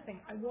knew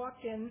nothing. I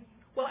walked in.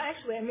 Well,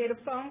 actually, I made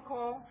a phone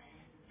call,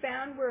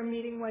 found where a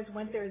meeting was,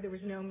 went there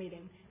was no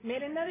meeting.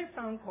 Made another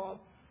phone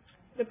call.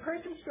 The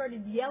person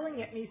started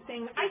yelling at me,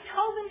 saying, I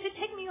told them to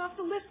take me off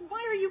the list.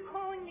 Why are you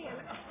calling me?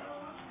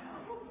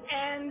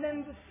 And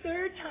then the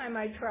third time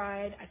I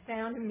tried, I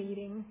found a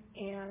meeting,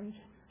 and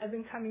I've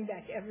been coming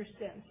back ever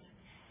since.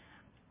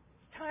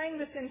 Tying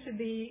this into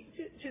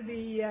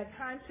the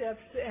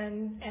concepts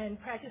and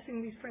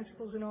practicing these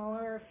principles in all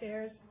our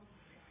affairs,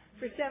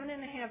 for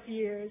 7.5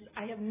 years,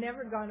 I have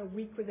never gone a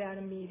week without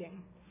a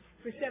meeting.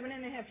 For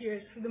 7.5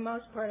 years, for the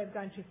most part, I've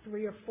gone to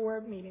 3 or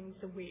 4 meetings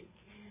a week.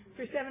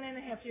 For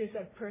 7.5 years,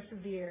 I've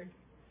persevered.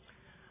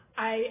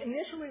 I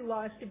initially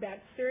lost about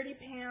 30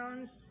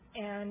 pounds,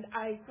 and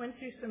I went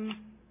through some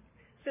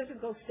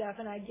physical stuff,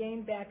 and I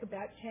gained back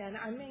about 10.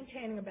 I'm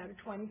maintaining about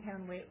a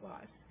 20-pound weight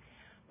loss.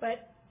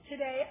 But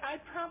today, I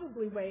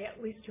probably weigh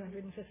at least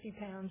 250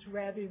 pounds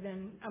rather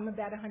than, I'm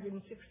about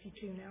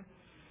 162 now.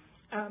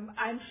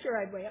 I'm sure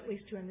I'd weigh at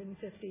least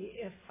 250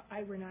 if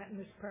I were not in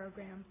this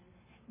program.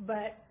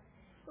 But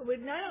it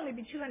would not only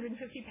be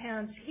 250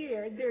 pounds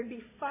here, there'd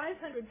be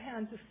 500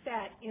 pounds of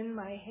fat in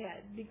my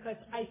head because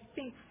I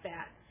think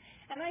fat.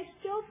 And I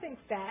still think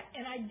fat,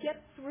 and I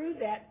get through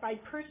that by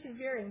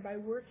persevering, by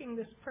working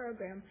this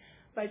program,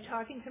 by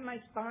talking to my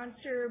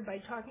sponsor, by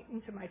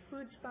talking to my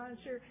food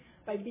sponsor,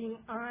 by being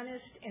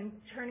honest and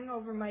turning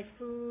over my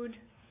food.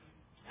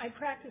 I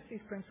practice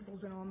these principles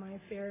in all my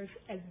affairs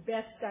as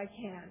best I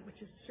can,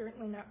 which is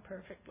certainly not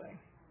perfectly.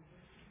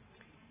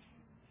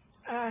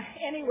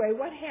 Anyway,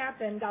 what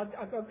happened,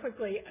 I'll go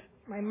quickly.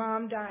 My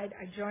mom died.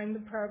 I joined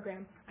the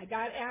program. I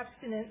got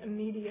abstinent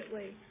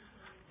immediately.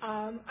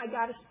 I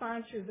got a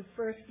sponsor the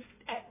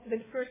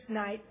first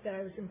night that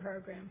I was in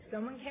program.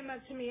 Someone came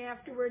up to me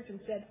afterwards and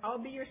said, "I'll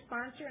be your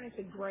sponsor," and I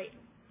said, "Great."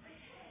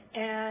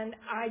 And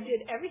I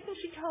did everything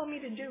she told me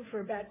to do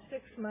for about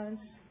 6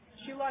 months.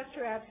 She lost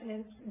her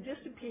abstinence,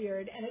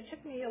 disappeared, and it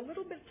took me a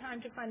little bit of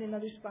time to find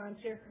another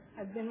sponsor.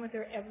 I've been with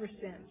her ever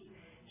since.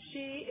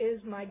 She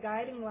is my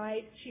guiding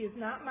light. She is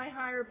not my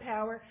higher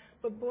power,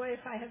 but boy,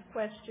 if I have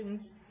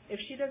questions, if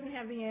she doesn't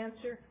have the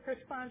answer, her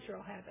sponsor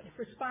will have it. If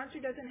her sponsor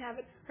doesn't have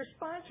it, her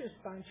sponsor's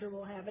sponsor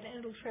will have it, and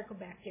it'll trickle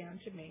back down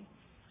to me.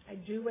 I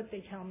do what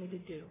they tell me to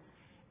do.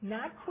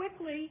 Not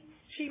quickly.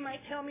 She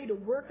might tell me to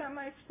work on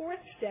my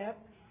 4th step,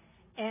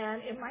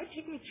 and it might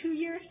take me 2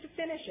 years to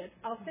finish it.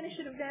 I'll finish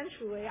it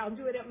eventually. I'll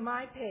do it at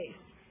my pace.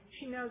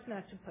 She knows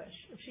not to push.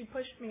 If she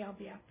pushed me, I'll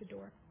be out the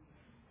door.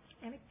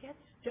 And it gets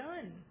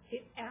done.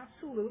 It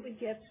absolutely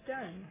gets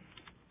done.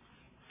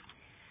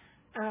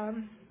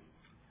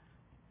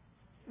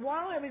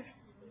 While I was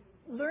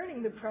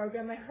learning the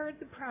program, I heard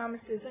the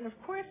promises, and of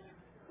course,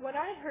 what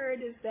I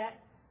heard is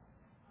that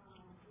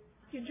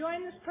you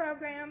join this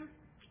program,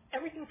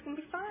 everything's going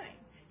to be fine.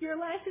 Your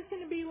life is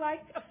going to be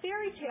like a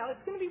fairy tale.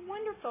 It's going to be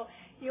wonderful.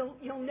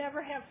 You'll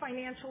never have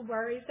financial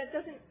worries.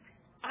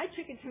 I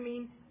took it to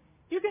mean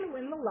you're going to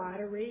win the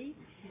lottery.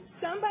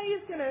 Somebody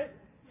is going to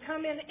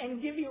come in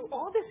and give you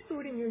all this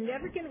food, and you're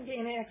never going to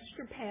gain an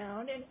extra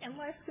pound, and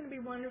life's going to be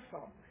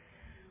wonderful.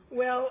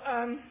 Well,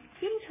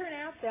 didn't turn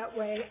out that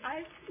way.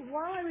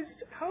 While I was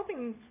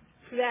hoping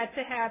for that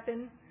to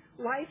happen,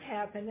 life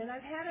happened, and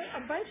I've had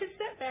a bunch of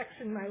setbacks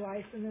in my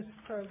life in this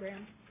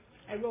program.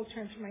 I will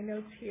turn to my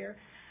notes here.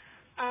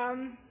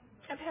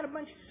 I've had a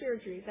bunch of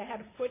surgeries. I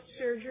had a foot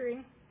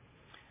surgery.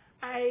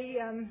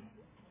 I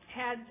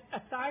had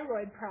a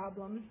thyroid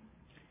problem,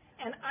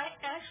 and I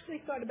actually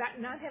thought about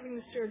not having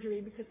the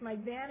surgery because my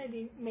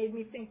vanity made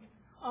me think,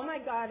 oh my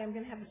God, I'm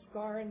going to have a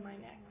scar in my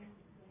neck.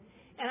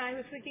 And I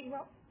was thinking,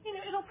 well,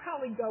 it'll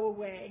probably go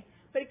away.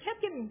 But it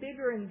kept getting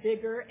bigger and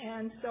bigger,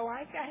 and so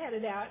I had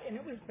it out, and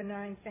it was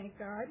benign, thank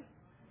God.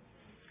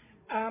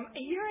 A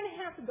year and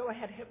a half ago, I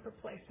had a hip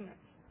replacement.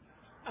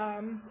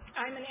 I'm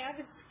an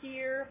avid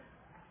skier,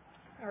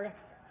 or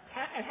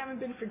I haven't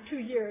been for 2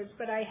 years,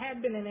 but I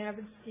had been an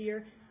avid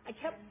skier. I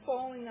kept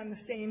falling on the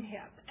same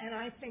hip, and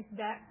I think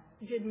that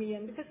did me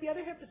in because the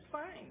other hip is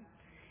fine.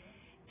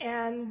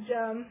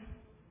 And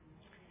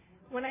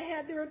when I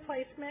had the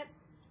replacement,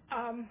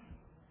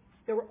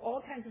 there were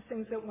all kinds of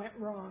things that went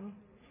wrong.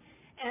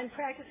 And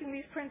practicing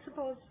these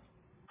principles,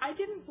 I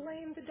didn't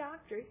blame the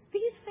doctor.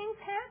 These things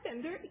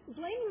happen.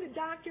 Blaming the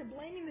doctor,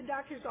 blaming the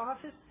doctor's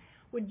office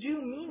would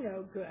do me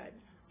no good.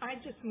 I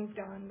just moved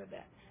on with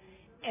it.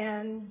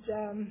 And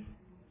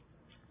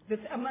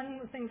among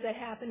the things that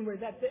happened were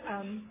that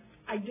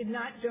I did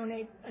not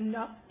donate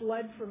enough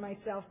blood for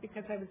myself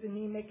because I was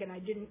anemic and I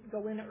didn't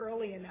go in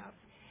early enough.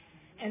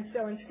 And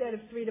so instead of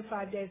 3 to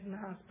 5 days in the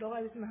hospital,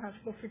 I was in the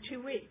hospital for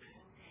 2 weeks.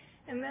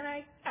 And then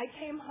I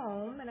came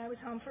home, and I was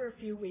home for a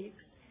few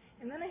weeks.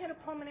 And then I had a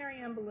pulmonary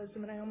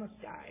embolism, and I almost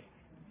died.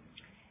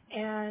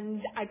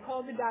 And I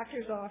called the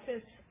doctor's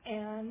office,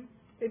 and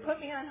they put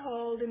me on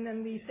hold, and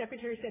then the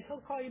secretary said, he'll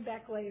call you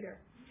back later.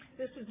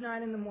 This was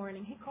 9 in the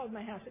morning. He called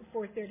my house at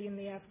 4:30 in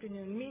the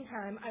afternoon.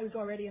 Meantime, I was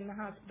already in the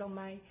hospital.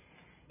 My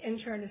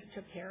internist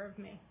took care of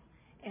me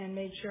and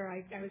made sure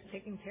I was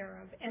taken care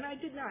of. And I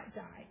did not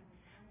die.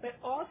 But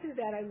all through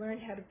that, I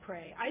learned how to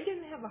pray. I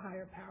didn't have a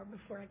higher power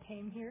before I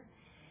came here.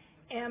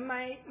 And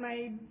my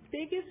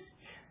biggest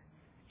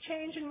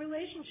change in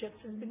relationships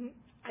has been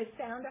I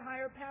found a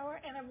higher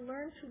power, and I've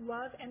learned to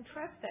love and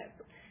trust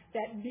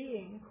that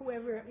being,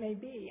 whoever it may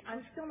be.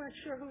 I'm still not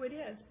sure who it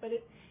is, but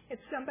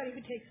it's somebody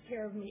who takes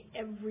care of me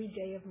every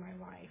day of my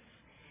life.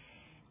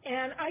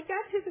 And I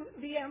got to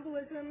the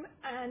embolism,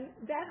 and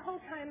that whole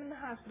time in the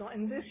hospital,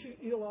 and this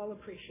you'll all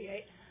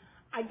appreciate,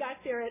 I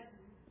got there at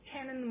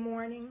 10 in the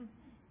morning.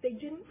 They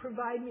didn't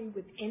provide me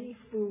with any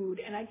food,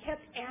 and I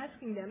kept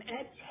asking them. And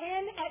at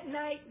 10 at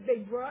night, they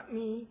brought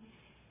me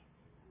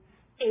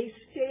a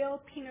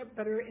stale peanut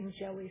butter and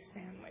jelly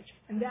sandwich.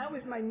 And that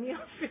was my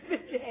meal for the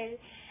day.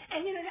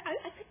 And,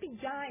 I could be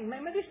dying. My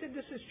mother said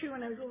this was true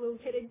when I was a little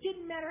kid. It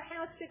didn't matter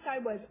how sick I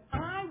was.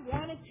 I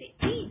wanted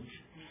to eat.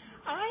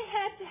 I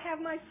had to have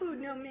my food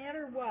no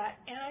matter what.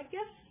 And I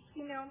guess,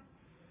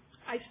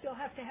 I still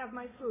have to have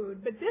my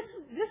food. But this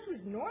was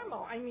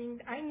normal. I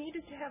mean, I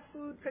needed to have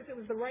food because it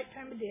was the right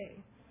time of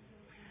day.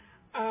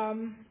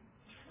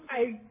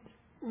 I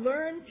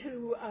learned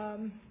to,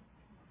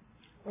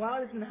 while I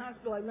was in the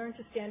hospital, I learned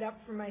to stand up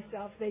for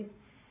myself.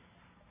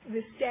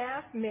 The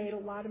staff made a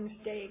lot of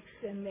mistakes,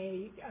 and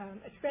they,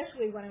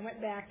 especially when I went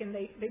back, and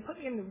they put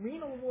me in the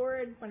renal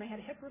ward when I had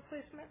a hip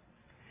replacement.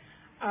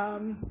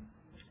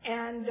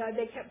 And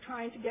they kept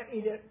trying to get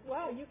me to,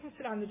 well, you can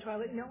sit on the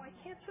toilet. No, I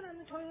can't sit on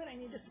the toilet. I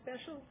need a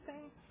special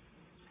thing.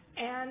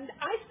 And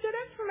I stood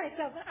up for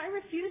myself, and I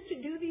refused to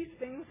do these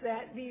things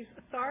that these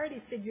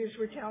authority figures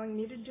were telling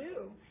me to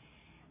do.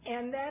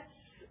 And that's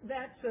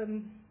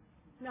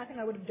nothing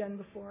I would have done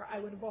before. I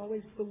would have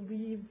always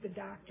believed the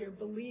doctor,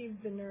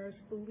 believed the nurse,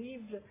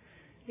 believed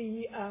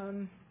the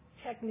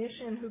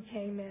technician who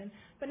came in.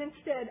 But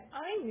instead,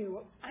 I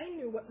knew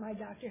what my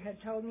doctor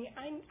had told me.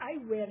 I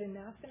read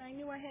enough, and I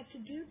knew I had to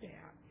do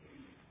that.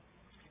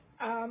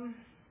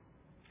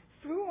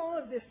 Through all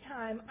of this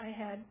time, I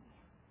had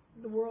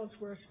the world's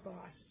worst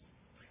boss.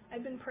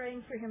 I've been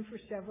praying for him for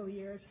several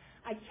years.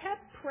 I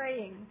kept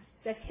praying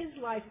that his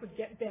life would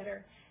get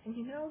better. And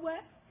you know what?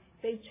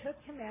 They took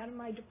him out of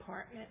my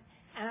department,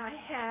 and I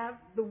have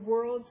the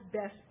world's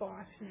best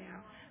boss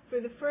now. For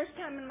the first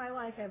time in my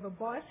life, I have a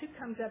boss who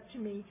comes up to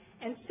me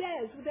and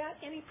says, without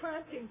any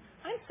prompting,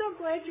 I'm so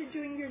glad you're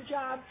doing your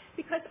job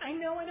because I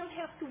know I don't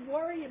have to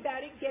worry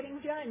about it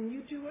getting done.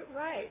 You do it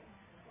right.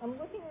 I'm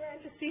looking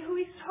around to see who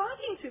he's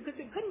talking to because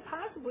it couldn't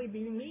possibly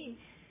be me.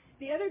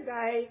 The other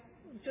guy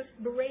just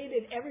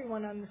berated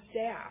everyone on the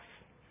staff.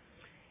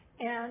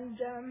 And,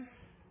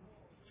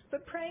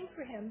 but praying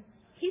for him,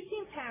 he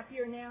seems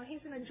happier now. He's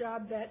in a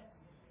job that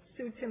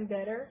suits him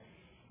better.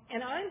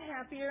 And I'm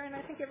happier, and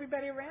I think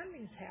everybody around me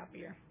is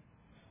happier.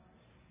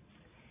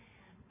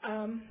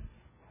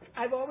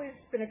 I've always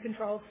been a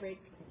control freak.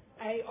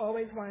 I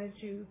always wanted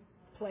to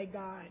play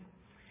God.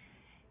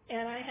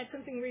 And I had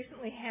something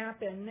recently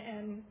happen,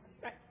 and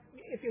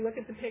if you look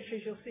at the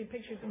pictures, you'll see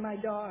pictures of my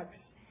dogs.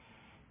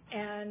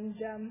 And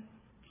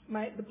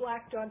the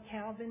black dog,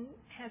 Calvin,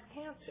 has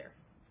cancer.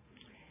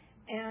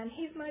 And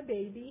he's my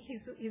baby.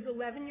 He's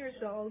 11 years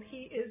old.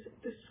 He is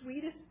the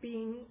sweetest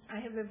being I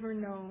have ever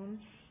known.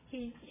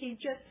 He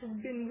just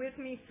has been with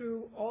me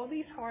through all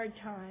these hard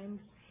times.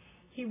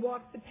 He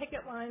walked the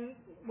picket line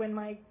when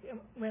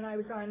I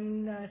was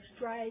on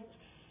strike,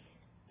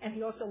 and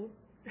he also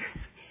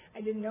I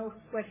didn't know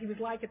what he was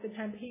like at the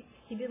time, but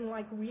he didn't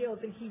like wheels,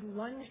 and he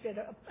lunged at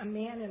a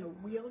man in a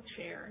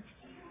wheelchair.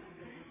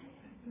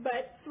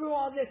 But through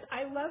all this,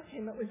 I loved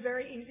him. It was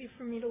very easy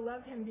for me to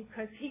love him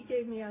because he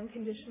gave me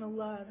unconditional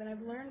love, and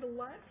I've learned a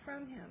lot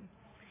from him.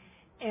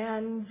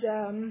 And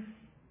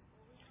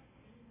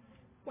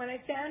when I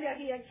found out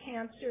he had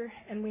cancer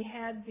and we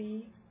had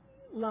the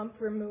lump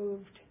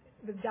removed,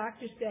 the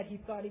doctor said he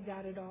thought he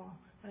got it all.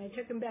 When I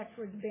took him back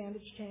for the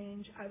bandage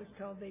change, I was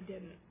told they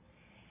didn't.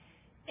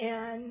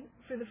 And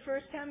for the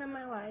first time in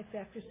my life,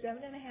 after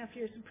 7.5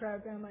 years of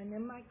program, I'm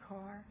in my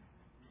car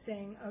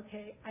saying,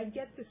 okay, I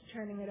get this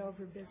turning it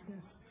over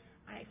business.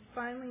 I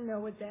finally know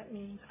what that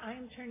means. I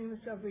am turning this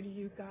over to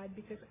you, God,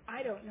 because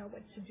I don't know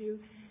what to do.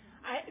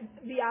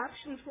 The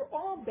options were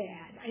all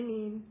bad. I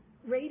mean,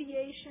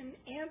 radiation,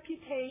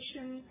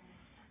 amputation,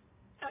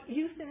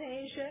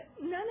 euthanasia,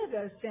 none of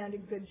those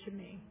sounded good to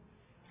me.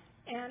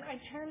 And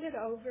I turned it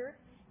over,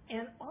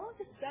 and all of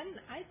a sudden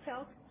I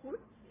felt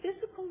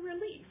physical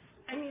relief.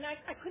 I mean,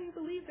 I couldn't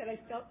believe that I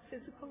felt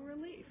physical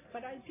relief,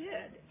 but I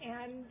did.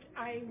 And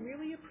I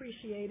really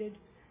appreciated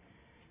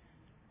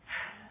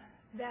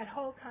that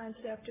whole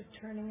concept of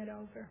turning it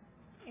over.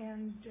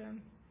 And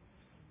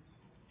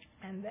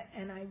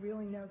I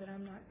really know that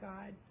I'm not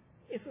God.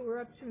 If it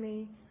were up to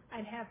me,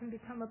 I'd have him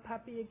become a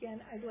puppy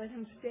again. I'd let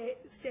him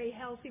stay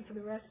healthy for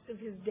the rest of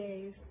his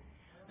days.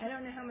 I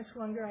don't know how much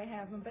longer I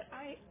have him, but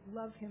I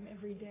love him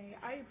every day.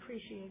 I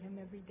appreciate him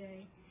every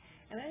day.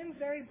 And I am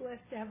very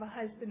blessed to have a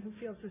husband who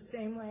feels the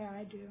same way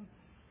I do.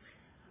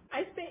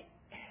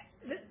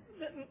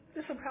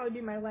 This will probably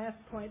be my last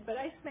point, but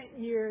I spent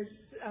years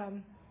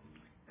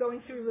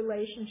going through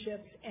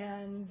relationships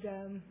and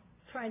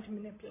trying to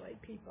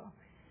manipulate people.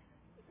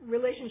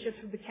 Relationships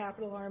with the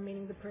capital R,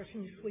 meaning the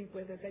person you sleep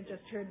with, as I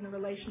just heard in the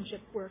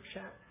relationship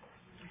workshop.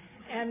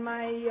 And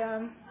my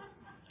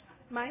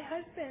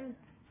husband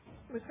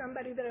was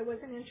somebody that I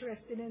wasn't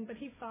interested in, but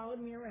he followed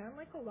me around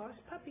like a lost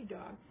puppy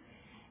dog.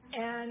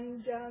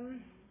 And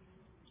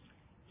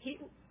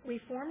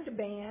we formed a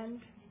band,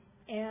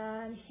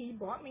 and he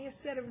bought me a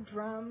set of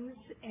drums,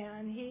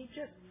 and he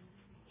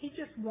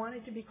just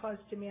wanted to be close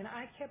to me, and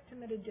I kept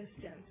him at a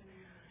distance.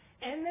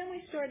 And then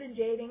we started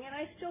dating, and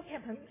I still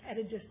kept him at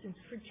a distance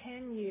for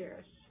 10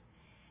 years.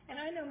 And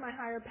I know my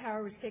higher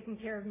power was taking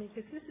care of me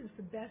because this is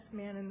the best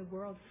man in the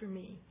world for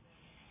me.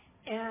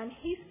 And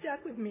he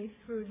stuck with me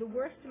through the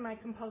worst of my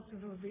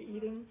compulsive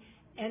overeating,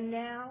 and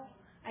now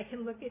I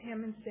can look at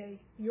him and say,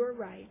 you're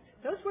right.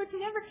 Those words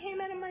never came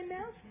out of my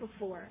mouth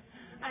before.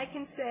 I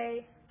can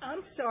say,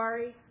 I'm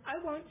sorry, I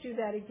won't do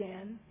that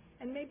again,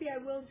 and maybe I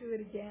will do it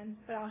again,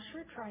 but I'll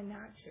sure try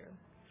not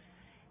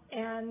to.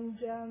 And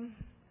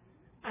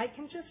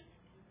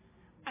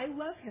I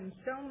love him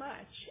so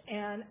much,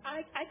 and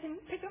I can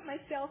pick up my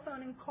cell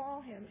phone and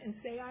call him and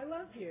say, I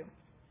love you.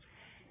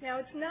 Now,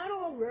 it's not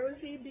all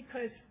rosy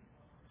because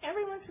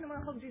every once in a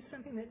while he'll do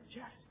something that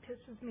just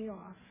pisses me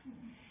off.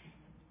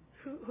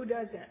 Who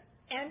doesn't?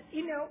 And,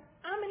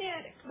 I'm an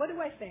addict. What do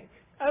I think?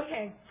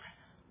 Okay,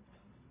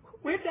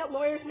 where's that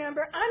lawyer's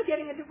number? I'm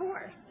getting a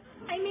divorce.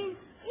 I mean,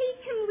 he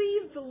can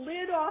leave the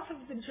lid off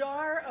of the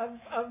jar of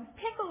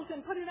pickles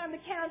and put it on the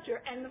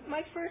counter, and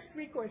my first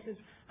recourse is,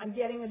 I'm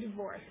getting a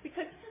divorce,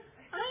 because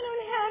I don't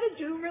know how to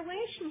do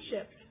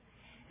relationships.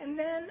 And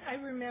then I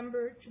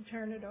remember to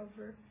turn it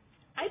over.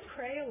 I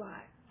pray a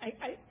lot.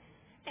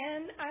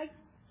 And I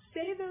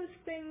say those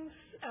things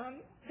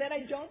that I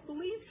don't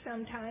believe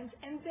sometimes,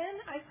 and then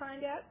I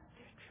find out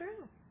they're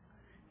true.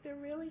 They're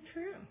really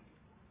true.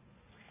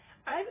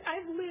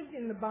 I've lived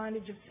in the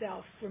bondage of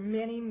self for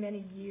many,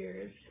 many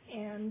years,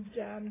 and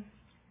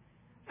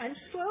I'm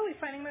slowly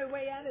finding my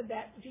way out of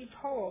that deep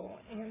hole.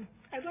 And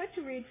I'd like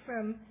to read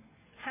from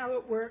How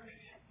It Works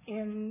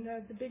in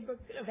the Big Book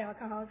of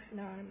Alcoholics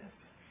Anonymous.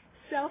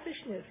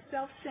 Selfishness,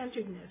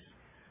 self-centeredness,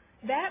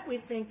 that we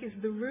think is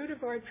the root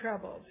of our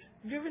troubles,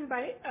 driven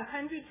by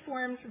 100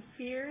 forms of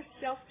fear,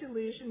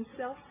 self-delusion,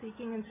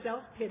 self-seeking, and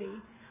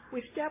self-pity.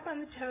 We step on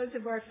the toes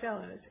of our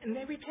fellows, and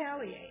they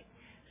retaliate.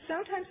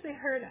 Sometimes they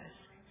hurt us,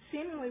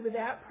 seemingly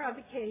without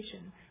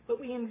provocation, but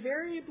we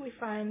invariably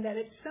find that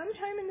at some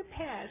time in the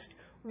past,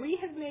 we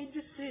have made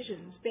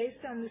decisions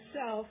based on the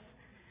self,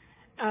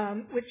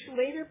 which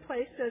later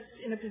placed us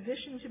in a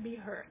position to be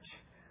hurt.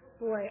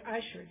 Boy,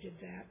 I sure did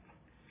that.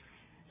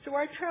 So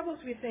our troubles,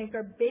 we think,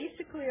 are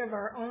basically of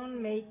our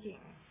own making.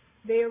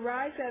 They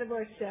arise out of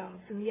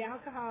ourselves, and the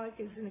alcoholic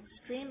is an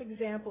extreme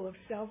example of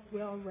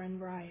self-will run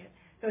riot,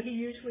 though he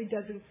usually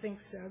doesn't think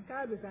so.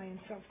 God, was I in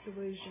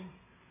self-delusion.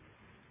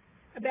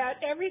 About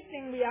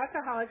everything, the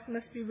alcoholics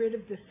must be rid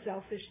of this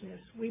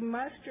selfishness. We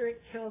must, or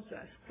it kills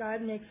us.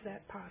 God makes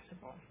that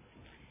possible.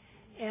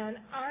 And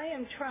I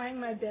am trying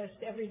my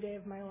best every day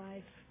of my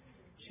life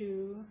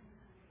to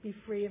be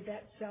free of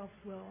that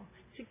self-will,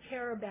 to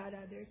care about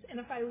others. And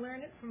if I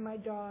learn it from my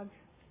dog,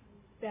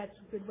 that's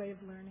a good way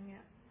of learning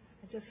it.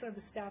 I just saw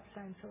the stop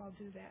sign, so I'll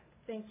do that.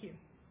 Thank you.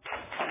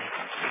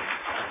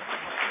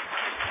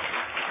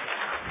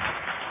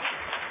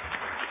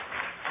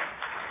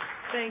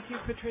 Thank you,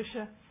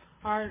 Patricia.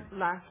 Our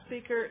last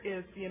speaker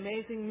is the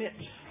amazing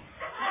Mitch.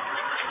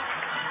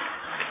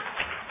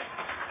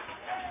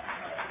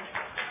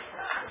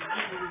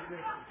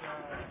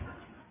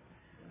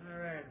 All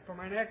right, for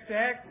my next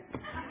act.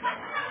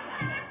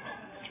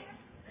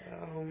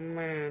 Oh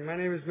man, my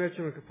name is Mitch.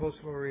 I'm a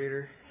compulsive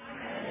reader.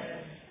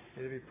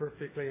 And to be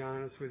perfectly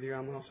honest with you,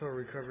 I'm also a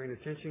recovering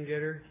attention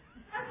getter.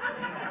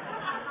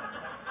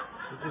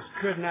 I just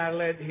could not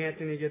let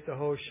Anthony get the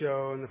whole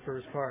show in the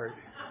first part.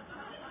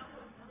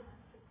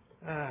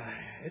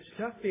 It's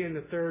tough being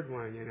the third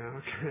one, you know,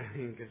 I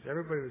mean, because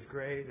everybody was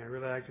great and I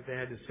really liked what they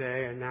had to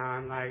say, and now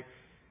I'm like,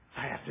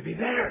 I have to be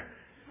better.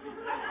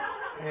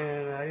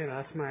 And, you know,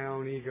 that's my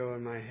own ego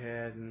in my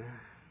head. And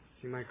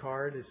see my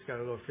card? It's got a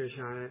little fish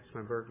on it. It's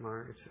my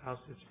birthmark.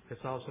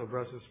 It's also a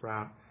Brussels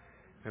sprout.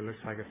 It looks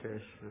like a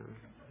fish. Really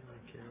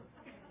cute.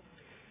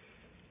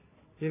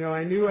 You know,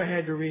 I knew I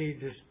had to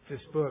read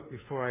this book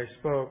before I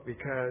spoke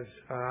because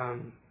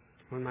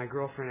when my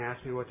girlfriend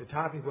asked me what the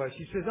topic was,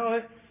 she says, oh,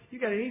 you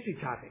got an easy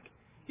topic.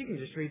 You can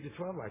just read the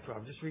 12 by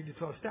 12. Just read the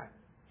 12 step.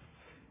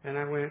 And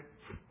I went,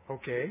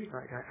 okay.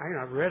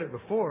 I've read it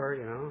before,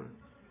 you know,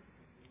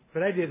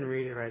 but I didn't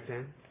read it right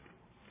then.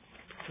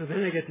 So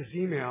then I get this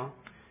email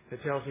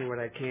that tells me what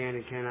I can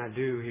and cannot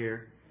do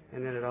here.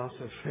 And then it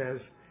also says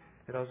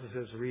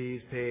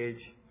read page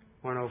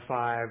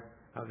 105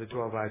 of the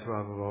 12 by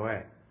 12 of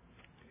OA.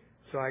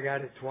 So I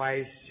got it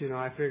twice, you know,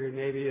 I figured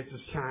maybe it's a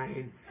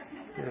sign,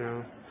 you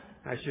know,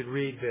 I should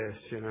read this,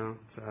 you know,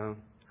 so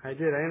I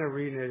did. I ended up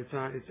reading it.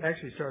 It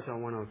actually starts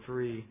on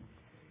 103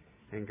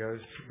 and goes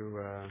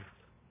through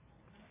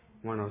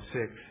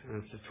 106,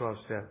 and it's a 12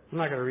 step. I'm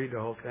not going to read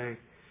the whole thing,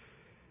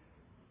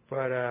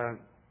 but I'm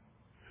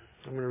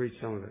going to read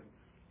some of it.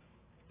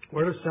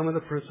 What are some of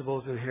the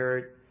principles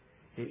inherent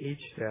in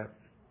each step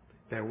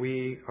that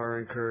we are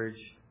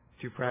encouraged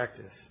to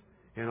practice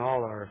in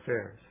all our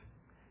affairs?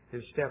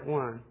 In step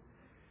 1,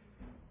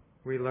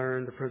 we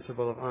learn the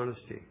principle of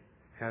honesty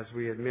as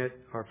we admit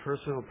our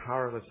personal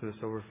powerlessness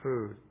over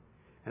food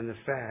and the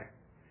fact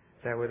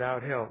that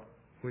without help,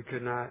 we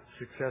could not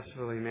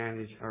successfully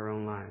manage our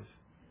own lives.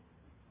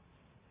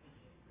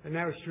 And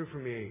that was true for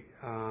me.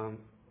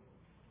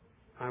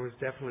 I was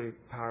definitely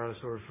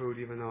powerless over food,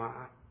 even though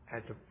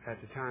at the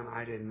time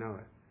I didn't know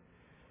it.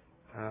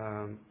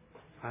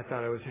 I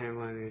thought I was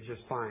handling it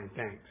just fine,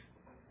 thanks.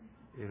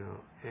 You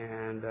know,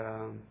 and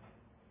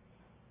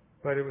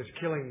but it was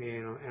killing me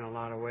in a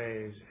lot of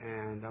ways,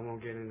 and I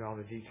won't get into all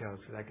the details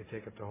because I could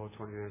take up the whole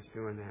 20 minutes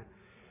doing that.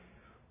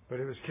 But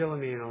it was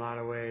killing me in a lot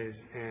of ways,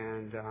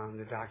 and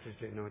the doctors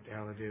didn't know what the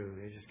hell to do.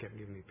 They just kept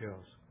giving me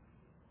pills.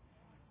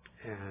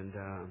 And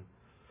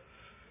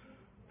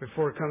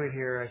before coming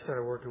here, I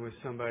started working with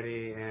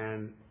somebody,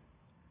 and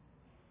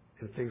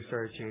things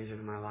started changing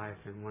in my life.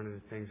 And one of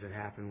the things that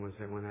happened was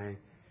that when I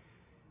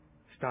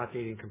stopped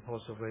eating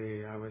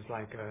compulsively, I was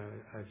like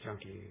a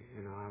junkie.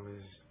 You know, I was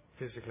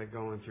physically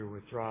going through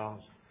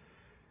withdrawals,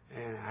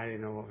 and I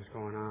didn't know what was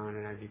going on,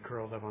 and I'd be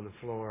curled up on the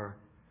floor,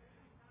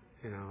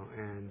 you know,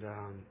 and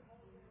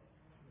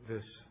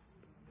this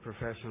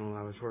professional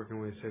I was working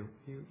with said,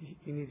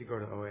 you need to go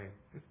to OA.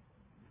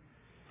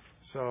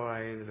 So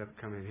I ended up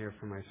coming here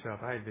for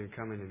myself. I had been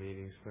coming to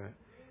meetings, but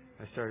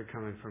I started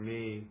coming for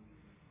me,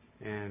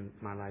 and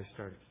my life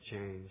started to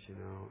change,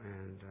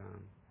 and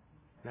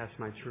that's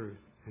my truth,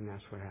 and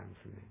that's what happened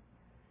for me.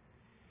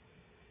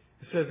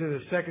 It says in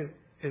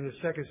the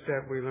second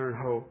step, we learn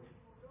hope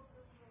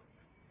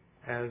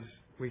as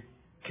we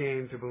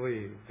came to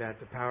believe that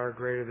the power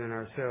greater than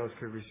ourselves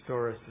could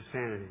restore us to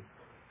sanity.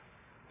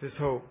 This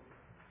hope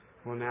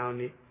will now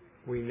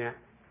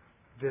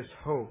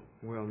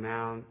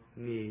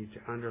need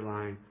to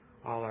underline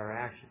all our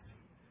actions.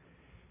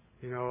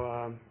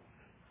 The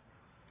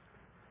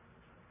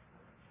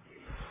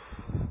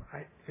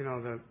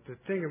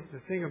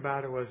thing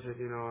about it was that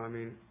in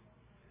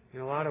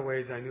a lot of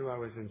ways I knew I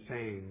was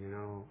insane,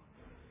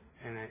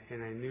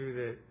 and I knew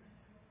that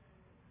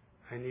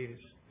I needed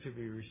to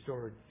be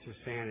restored to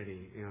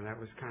sanity. That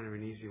was kind of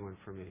an easy one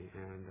for me,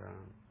 and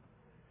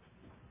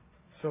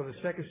so the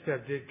second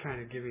step did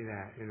kind of give me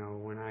that.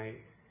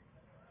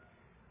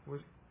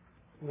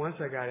 Once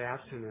I got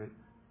abstinent,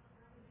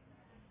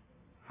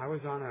 I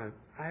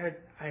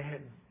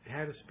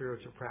had a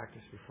spiritual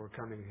practice before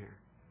coming here,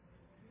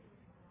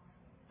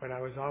 but I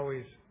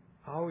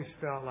always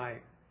felt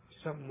like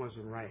something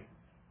wasn't right.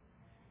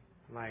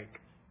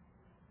 Like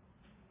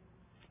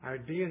I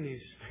would be in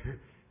these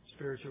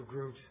spiritual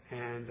groups,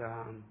 and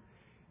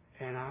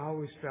I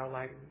always felt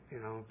like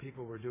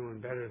people were doing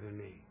better than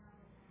me.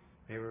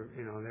 They were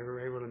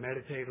able to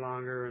meditate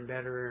longer and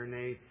better, and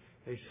they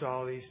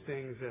saw these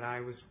things that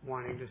I was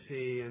wanting to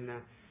see, and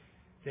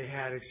they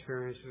had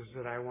experiences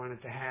that I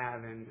wanted to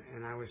have,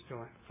 and I was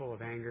still full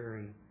of anger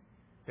and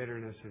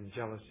bitterness and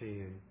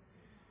jealousy,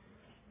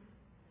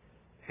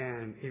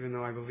 and even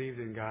though I believed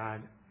in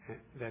God,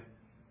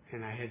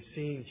 and I had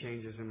seen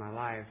changes in my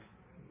life,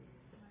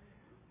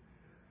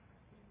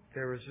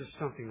 there was just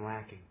something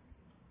lacking.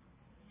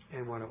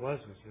 And what it was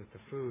that the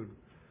food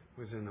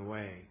was in the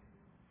way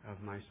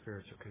of my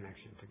spiritual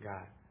connection to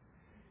God.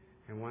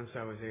 And once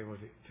I was able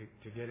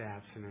to get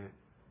abstinent,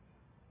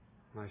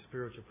 my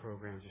spiritual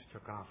program just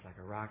took off like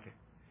a rocket.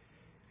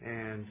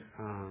 And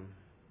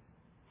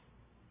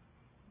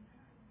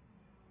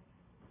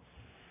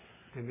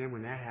then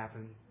when that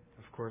happened,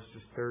 of course,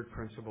 this third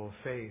principle of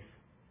faith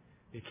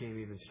became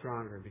even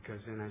stronger,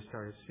 because then I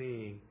started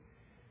seeing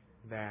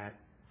that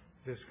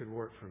this could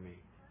work for me,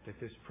 that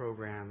this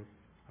program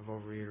of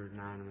Overeater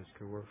Anonymous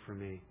could work for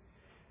me,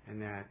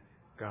 and that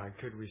God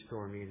could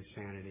restore me to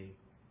sanity,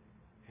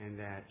 and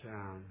that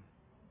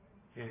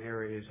in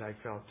areas I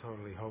felt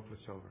totally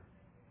hopeless over.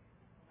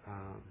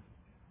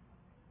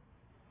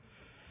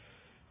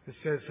 It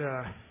says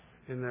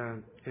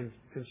in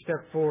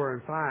step 4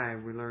 and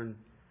 5, we learn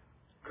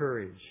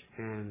courage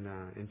and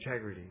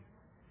integrity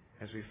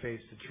as we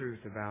face the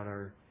truth about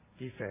our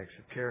defects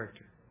of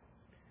character.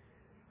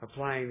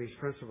 Applying these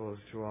principles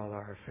to all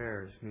our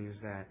affairs means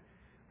that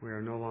we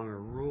are no longer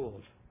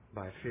ruled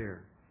by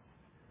fear.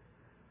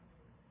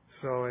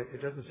 So it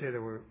doesn't say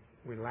that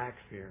we lack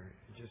fear.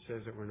 It just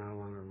says that we're no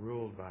longer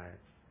ruled by it.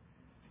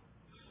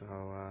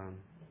 So,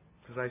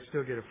 because I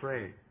still get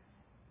afraid,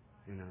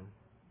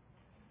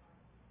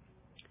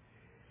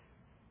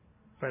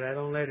 But I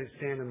don't let it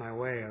stand in my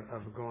way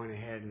of going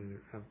ahead and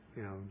of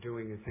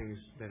doing the things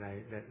that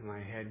my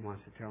head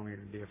wants to tell me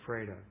to be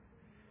afraid of.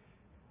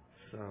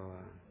 So,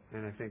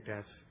 and I think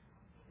that's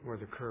where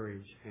the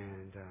courage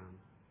and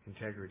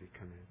integrity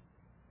come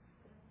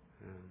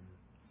in.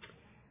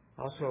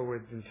 Also,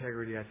 with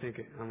integrity, I think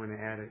I'm going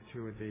to add it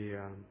to the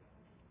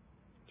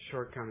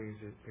shortcomings,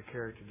 the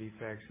character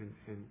defects,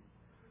 and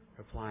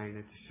applying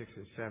it to 6th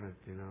and 7th.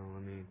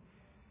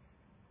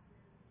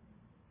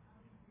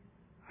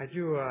 I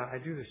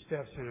do the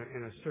steps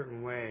in a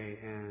certain way,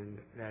 and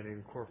that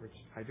incorporates.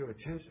 I do a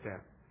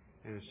 10-step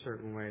in a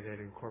certain way that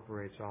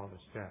incorporates all the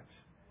steps,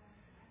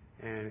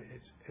 and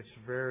it's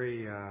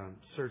very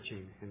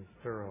searching and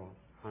thorough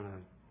on a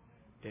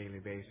daily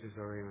basis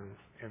or even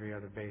every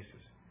other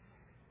basis.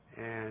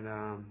 And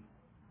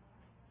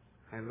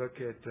I look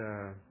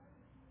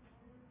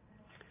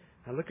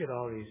at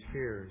all these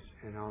fears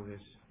and all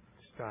this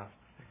stuff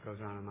that goes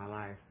on in my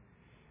life,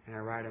 and I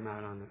write them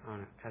out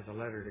as a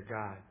letter to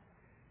God.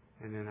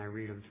 And then I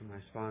read them to my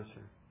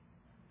sponsor,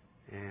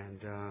 and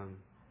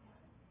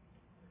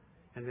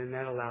then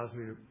that allows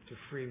me to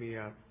free me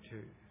up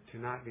to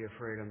not be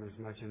afraid of them as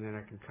much, and then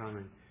I can come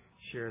and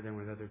share them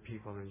with other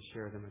people and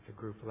share them at the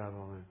group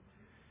level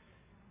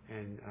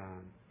and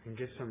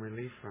get some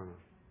relief from them,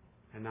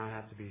 and not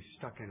have to be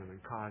stuck in them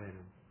and caught in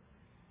them.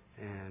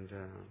 And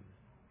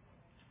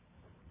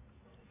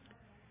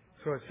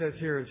so it says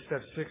here in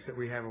step 6 that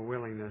we have a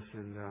willingness,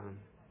 and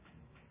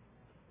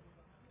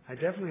I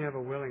definitely have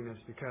a willingness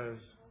because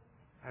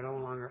I no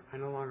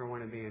longer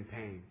want to be in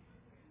pain.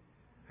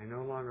 I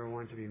no longer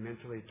want to be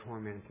mentally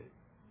tormented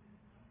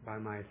by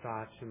my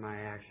thoughts and my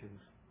actions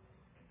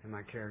and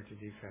my character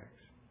defects.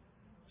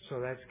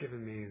 So that's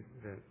given me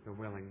the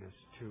willingness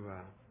to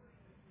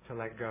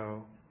let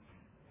go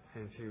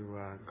and to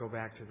go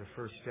back to the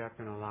first step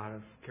in a lot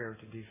of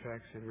character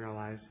defects and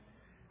realize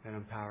that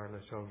I'm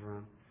powerless over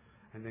them,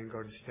 and then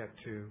go to step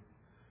 2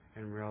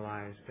 and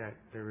realize that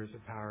there is a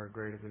power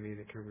greater than me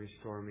that can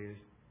restore me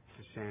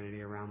to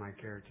sanity around my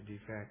character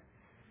defect.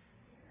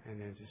 And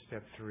then to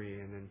step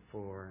 3, and then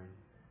 4.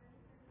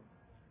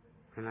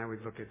 And I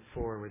would look at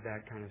 4 with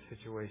that kind of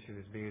situation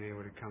as being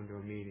able to come to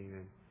a meeting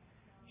and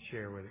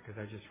share with it,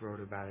 because I just wrote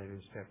about it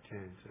in step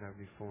 10, so that would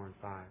be 4 and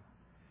 5.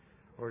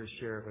 Or to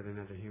share it with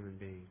another human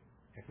being,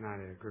 if not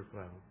at a group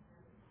level.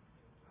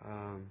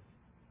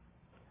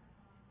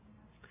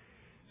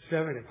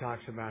 7, it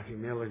talks about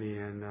humility,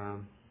 and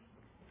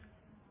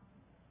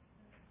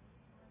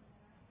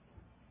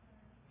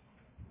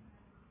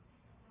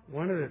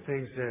one of the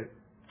things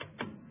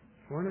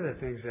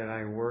that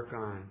I work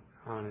on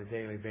a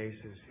daily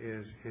basis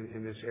is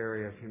in this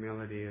area of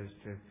humility is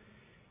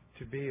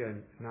to be a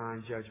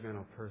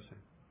non-judgmental person.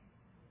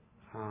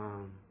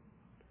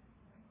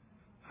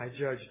 I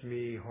judged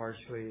me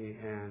harshly,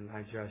 and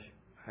I judged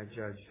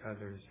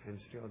others, and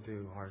still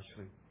do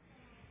harshly.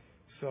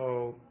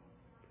 So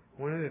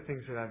one of the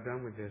things that I've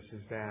done with this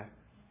is that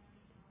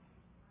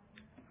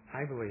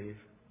I believe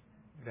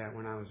that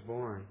when I was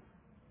born,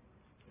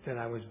 that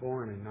I was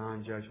born a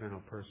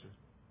non-judgmental person.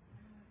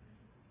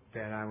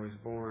 That I was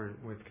born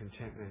with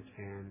contentment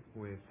and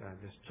with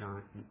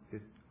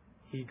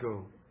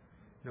ego,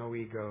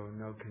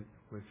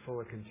 with full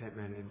of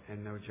contentment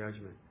and no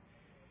judgment.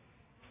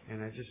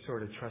 And I just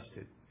sort of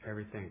trusted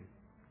everything.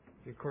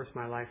 And of course,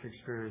 my life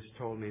experience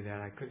told me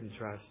that I couldn't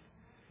trust,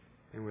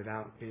 and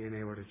without being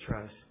able to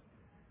trust,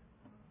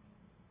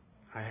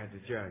 I had to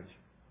judge.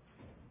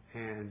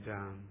 And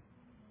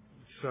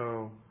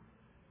so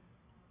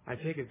I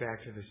take it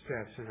back to the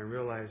steps, and I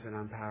realize that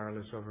I'm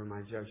powerless over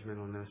my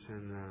judgmentalness,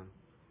 and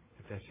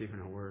if that's even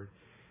a word.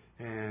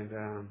 And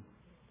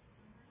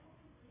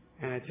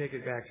I take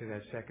it back to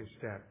that second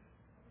step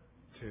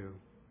too,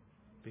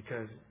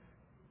 because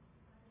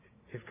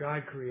if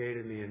God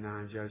created me a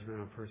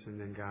non-judgmental person,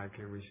 then God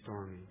can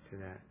restore me to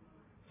that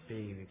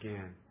being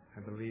again.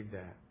 I believe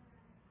that,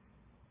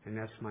 and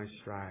that's my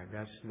strive.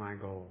 That's my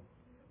goal.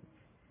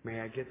 May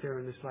I get there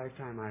in this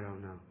lifetime? I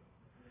don't know,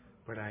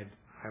 but I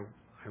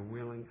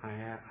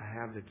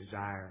have the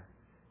desire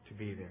to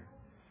be there,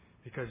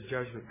 because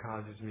judgment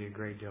causes me a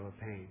great deal of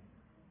pain.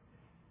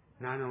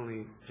 Not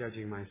only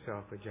judging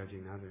myself, but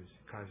judging others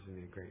causes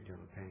me a great deal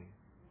of pain.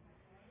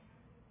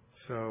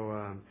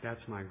 So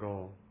that's my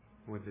goal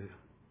with the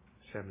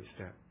 7th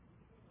step.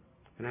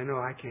 And I know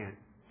I can't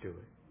do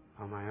it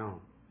on my own.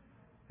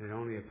 That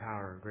only a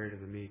power greater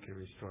than me can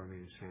restore me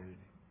to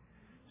sanity.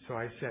 So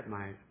I set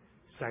my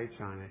sights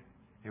on it,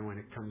 and when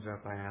it comes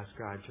up, I ask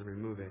God to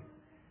remove it.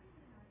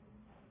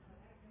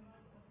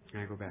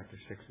 And I go back to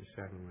 6 and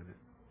 7 with it.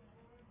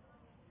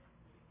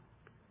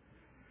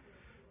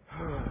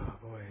 Oh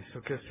boy.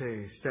 So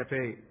step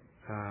 8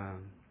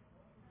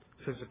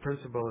 says the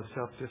principle of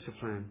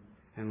self-discipline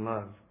and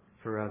love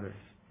for others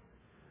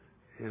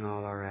in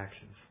all our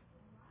actions.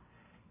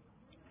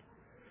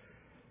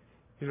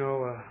 You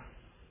know,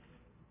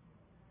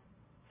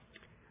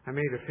 I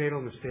made a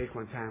fatal mistake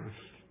one time of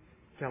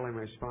telling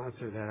my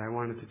sponsor that I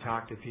wanted to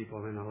talk to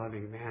people in a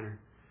loving manner,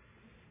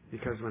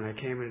 because when I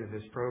came into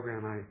this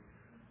program,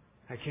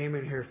 I came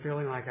in here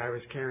feeling like I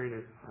was carrying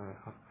a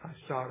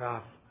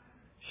sawed-off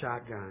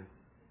shotgun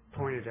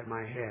pointed at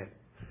my head,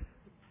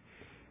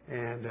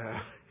 and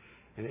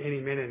any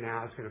minute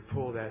now it's going to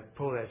pull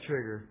that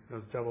trigger,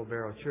 those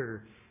double-barrel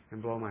trigger,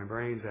 and blow my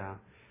brains out.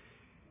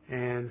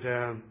 And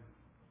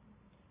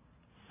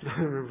I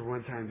remember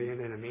one time being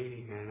in a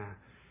meeting, and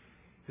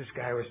this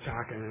guy was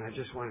talking, and I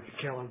just wanted to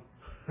kill him.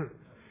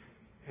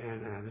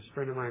 And this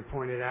friend of mine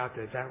pointed out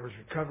that was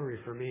recovery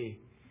for me.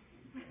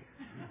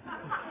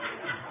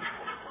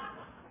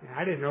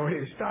 I didn't know what he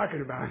was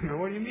talking about. You know,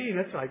 what do you mean?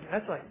 That's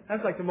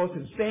like the most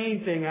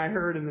insane thing I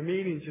heard in the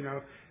meetings. You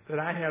know, that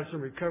I have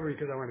some recovery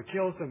because I want to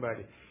kill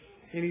somebody.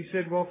 And he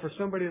said, well, for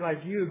somebody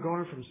like you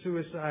going from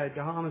suicide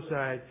to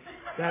homicide,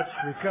 that's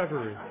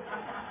recovery.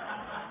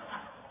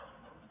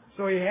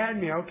 So he had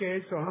me.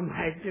 Okay, so I'm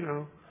like, you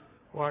know,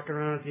 walking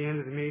around at the end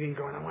of the meeting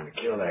going, I want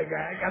to kill that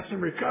guy. I got some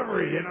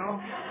recovery, you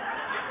know.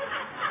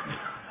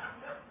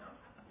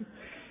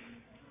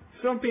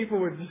 Some people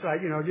would just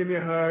like, you know, give me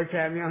a hug,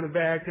 pat me on the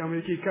back, tell me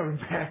to keep coming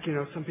back. You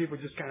know, some people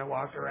just kind of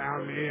walked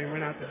around me and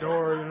went out the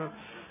door, you know.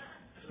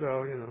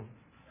 So, you know,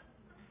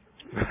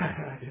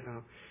 you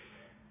know.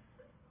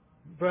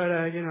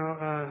 But, you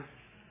know,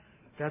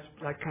 that's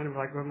like kind of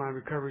like what my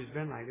recovery's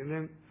been like. And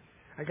then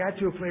I got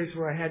to a place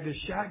where I had this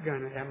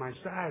shotgun at my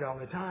side all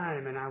the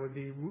time, and I would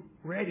be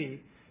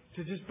ready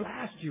to just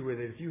blast you with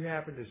it if you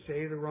happened to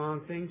say the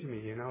wrong thing to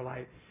me, you know,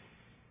 like,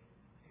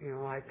 you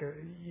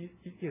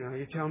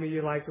tell me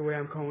you like the way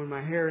I'm combing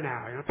my hair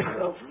now. You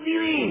know, what do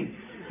you mean?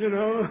 You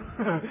know,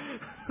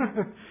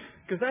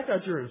 because I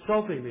thought you were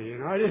insulting me. You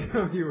know, I didn't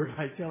know you were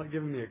like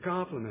giving me a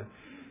compliment.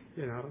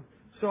 You know,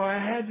 so I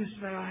had to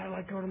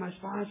go to my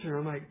sponsor.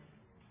 I'm like,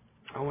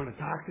 I want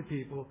to talk to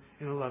people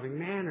in a loving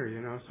manner.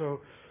 You know,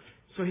 so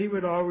he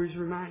would always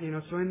remind, you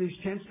know. So in these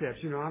 10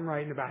 steps, you know, I'm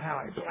writing about how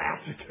I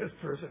blasted this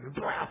person and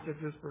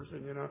blasted this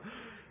person. You know.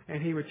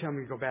 And he would tell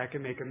me to go back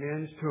and make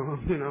amends to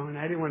him, you know, and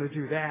I didn't want to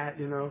do that,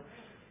 you know.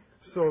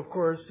 So of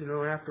course,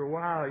 after a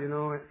while,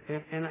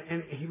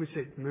 and he would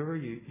say, remember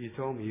you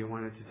told me you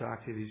wanted to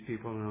talk to these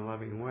people in a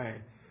loving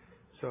way.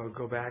 So I'd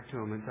go back to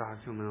him and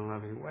talk to him in a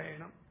loving way,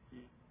 and I'm,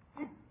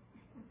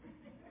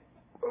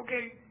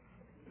 okay.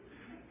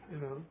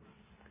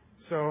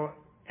 So,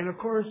 and of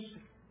course,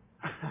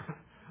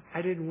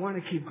 I didn't want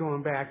to keep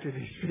going back to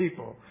these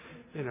people,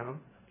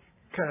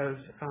 because,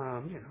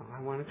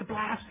 I wanted to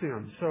blast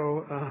them.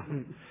 So,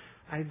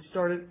 I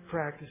started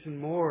practicing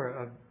more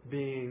of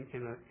being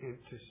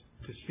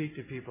to speak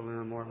to people in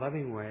a more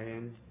loving way.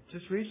 And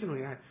just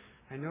recently,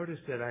 I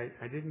noticed that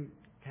I didn't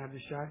have the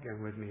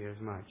shotgun with me as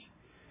much.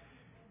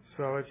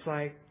 So it's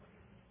like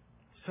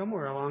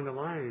somewhere along the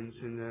lines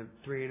in the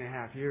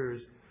 3.5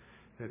 years,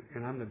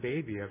 and I'm the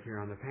baby up here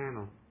on the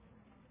panel,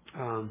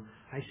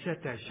 I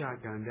set that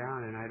shotgun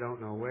down, and I don't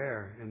know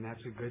where, and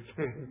that's a good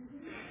thing.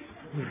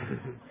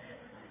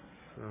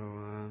 So,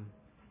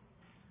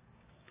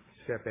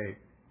 step 8.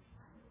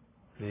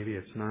 Maybe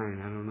it's 9.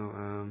 I don't know.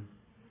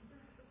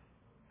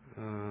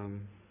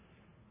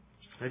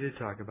 I did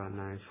talk about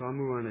 9, so I'll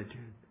move on to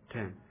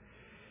 10.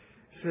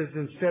 It says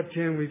in step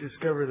 10, we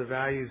discover the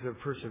values of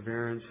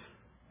perseverance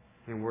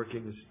and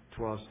working the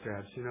 12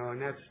 steps.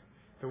 And that's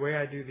the way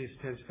I do these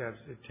 10 steps.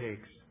 It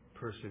takes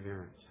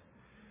perseverance,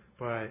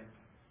 but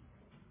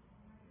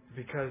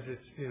because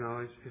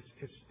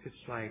it's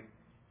like,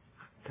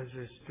 because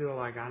there's still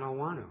like I don't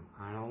want to,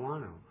 but I don't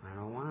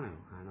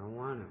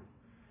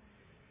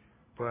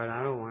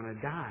want to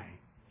die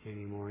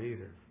anymore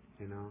either.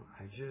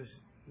 I just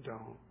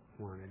don't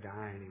want to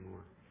die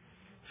anymore.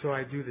 So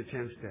I do the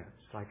 10 steps.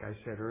 Like I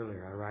said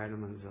earlier, I write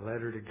them as a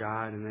letter to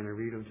God, and then I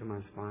read them to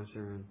my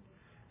sponsor.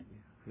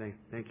 And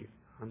thank you.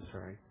 I'm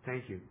sorry.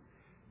 Thank you.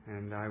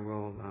 And I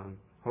will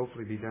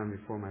hopefully be done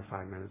before my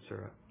 5 minutes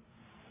are up.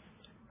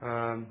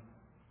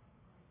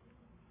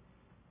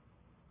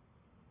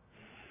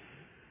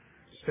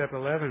 Step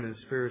 11 is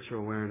spiritual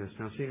awareness.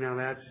 Now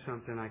that's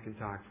something I can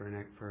talk for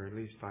at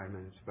least 5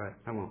 minutes, but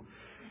I won't.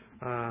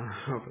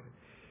 Hopefully.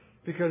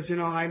 Because,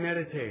 I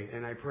meditate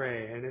and I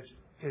pray, and at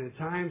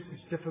times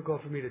it's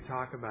difficult for me to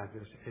talk about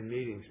this in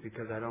meetings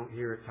because I don't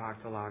hear it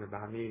talked a lot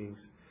about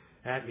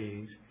at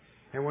meetings.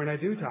 And when I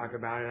do talk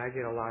about it, I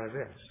get a lot of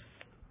this.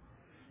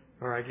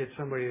 Or I get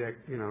somebody that,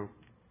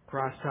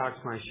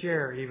 cross-talks my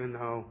share even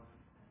though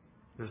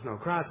there's no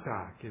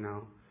cross-talk,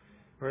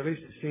 Or at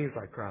least it seems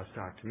like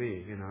crosstalk to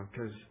me,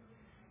 because,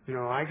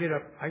 I get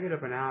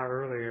up an hour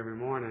early every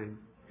morning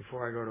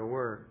before I go to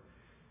work.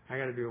 I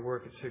got to be at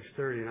work at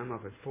 6:30, and I'm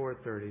up at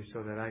 4:30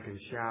 so that I can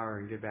shower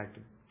and get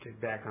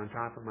back on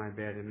top of my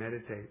bed and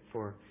meditate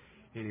for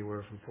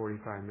anywhere from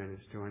 45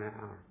 minutes to an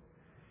hour.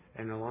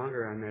 And the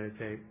longer I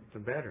meditate, the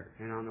better.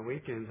 And on the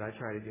weekends, I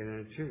try to get in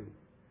at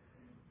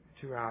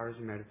 2 hours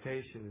of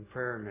meditation and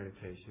prayer and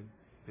meditation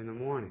in the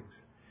mornings.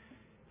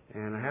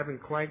 And I haven't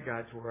quite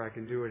got to where I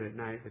can do it at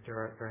night, but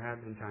there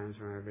have been times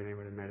when I've been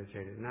able to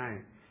meditate at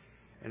night.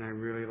 And I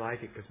really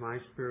like it because my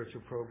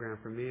spiritual program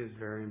for me is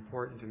very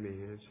important to me.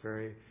 And it's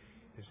very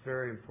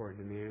important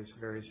to me. And it's a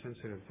very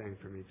sensitive thing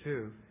for me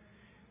too.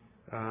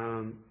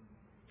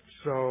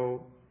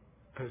 So,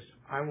 because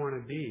I want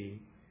to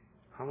be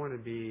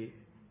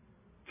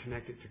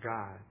connected to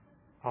God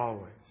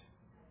always.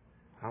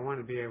 I want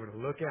to be able to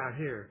look out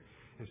here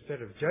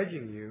instead of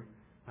judging you,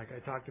 like I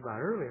talked about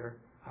earlier.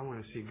 I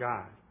want to see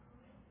God.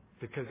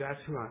 Because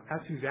that's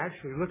who's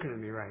actually looking at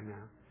me right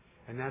now.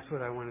 And that's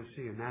what I want to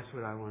see, and that's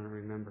what I want to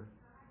remember.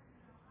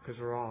 Because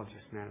we're all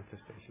just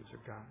manifestations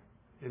of God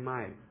in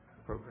my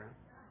program.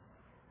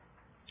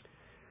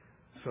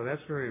 So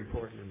that's very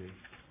important to me.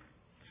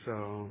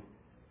 So,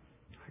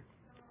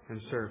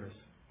 and service.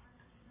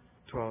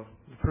 The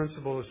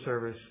principle of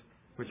service,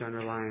 which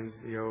underlines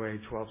the OA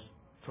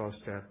 12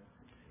 step,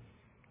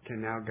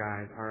 can now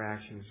guide our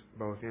actions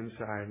both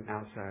inside and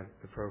outside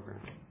the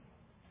program.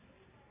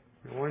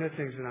 And one of the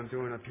things that I'm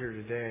doing up here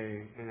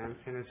today,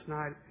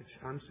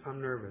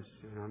 I'm nervous,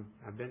 and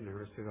I've been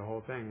nervous through the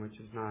whole thing, which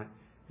is not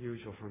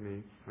usual for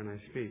me when I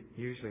speak.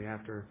 Usually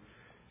after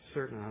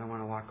I don't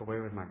want to walk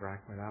away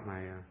without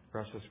my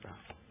Brussels sprouts.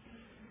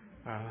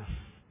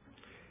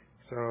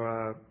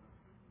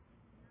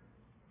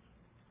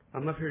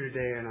 I'm up here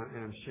today, and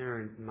I'm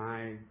sharing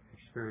my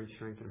experience,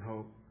 strength, and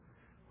hope,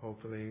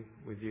 hopefully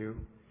with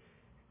you,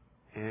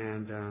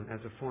 and as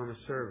a form of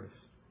service.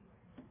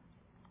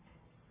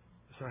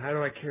 So how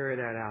do I carry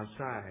that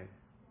outside?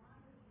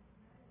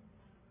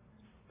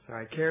 So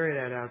I carry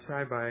that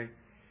outside by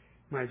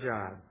my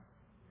job.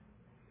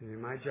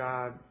 My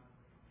job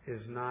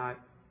is not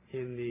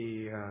in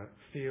the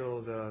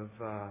field of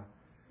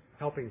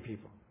helping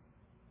people,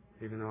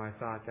 even though I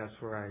thought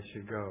that's where I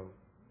should go,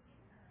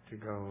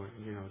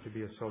 to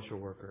be a social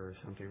worker or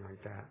something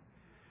like that.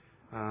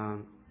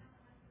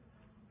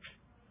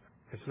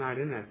 It's not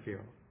in that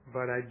field.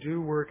 But I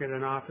do work at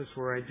an office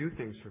where I do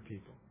things for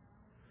people.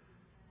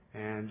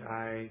 And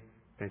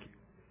thank you.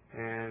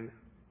 And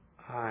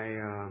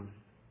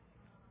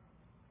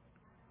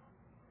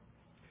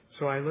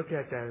so I look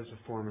at that as a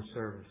form of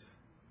service.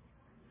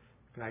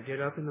 I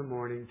get up in the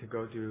morning to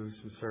go do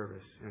some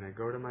service, and I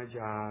go to my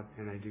job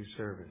and I do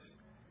service.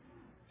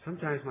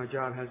 sometimes my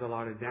job has a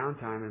lot of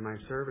downtime in my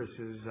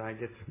services. I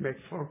get to make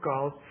phone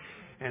calls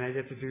and I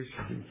get to do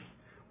some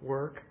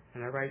work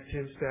and I write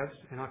 10 steps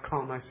and I'll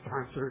call my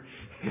sponsor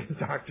and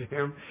talk to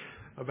him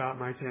about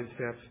my 10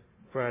 steps.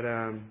 But,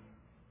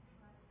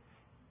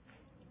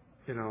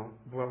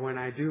 but when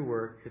I do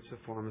work, it's a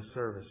form of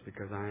service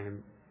because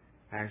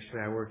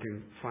I work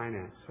in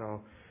finance.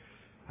 So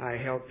I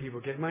help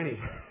people get money.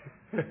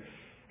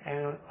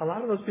 And a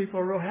lot of those people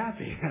are real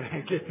happy that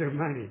I get their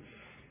money.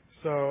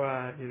 So,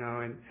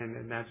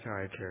 and that's how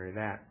I carry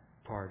that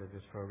part of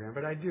this program.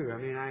 But I do. I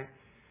mean, I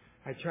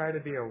try to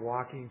be a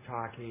walking,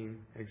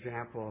 talking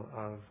example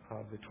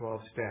of the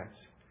 12 steps.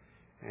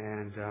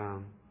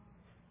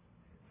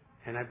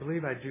 And I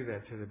believe I do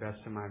that to the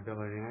best of my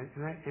ability.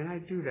 And I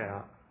do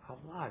that a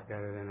lot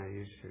better than I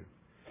used to.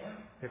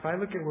 If I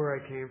look at where I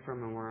came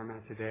from and where I'm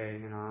at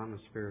today, I'm a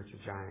spiritual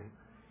giant.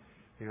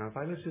 If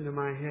I listen to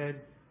my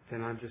head,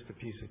 then I'm just a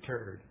piece of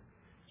turd.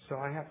 So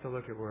I have to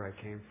look at where I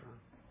came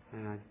from.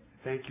 And I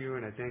thank you,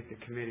 and I thank the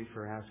committee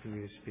for asking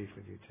me to speak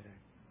with you today.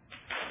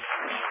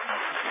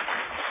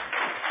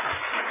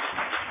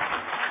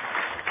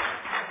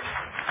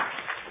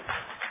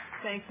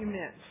 Thank you,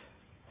 Mitch.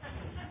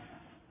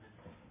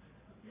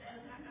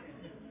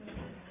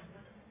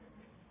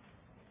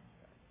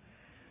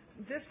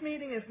 This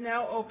meeting is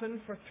now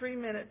open for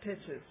 3-minute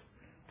pitches.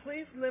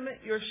 Please limit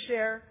your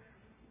share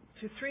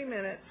to 3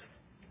 minutes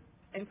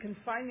and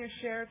confine your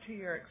share to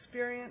your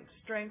experience,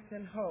 strength,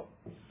 and hope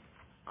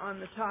on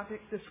the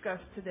topic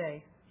discussed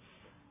today.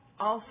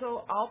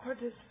 Also, all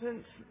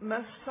participants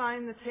must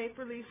sign the tape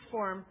release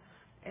form,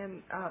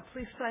 and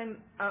please sign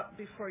up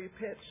before you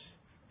pitch.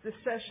 This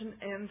session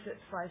ends at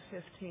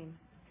 5:15.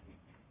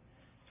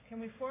 Can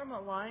we form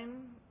a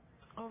line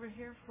over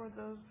here for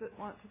those that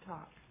want to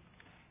talk?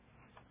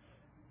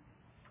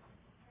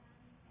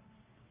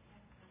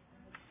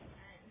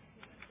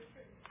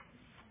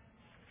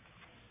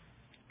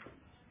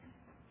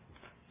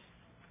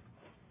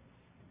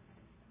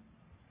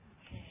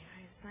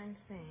 Fine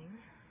thing.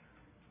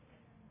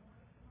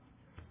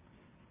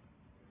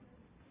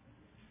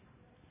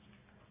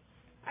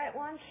 All right,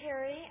 well, I'm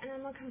Carrie, and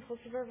I'm a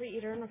compulsive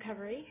overeater in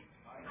recovery.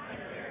 Hi,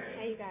 Carrie.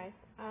 Hey, you guys.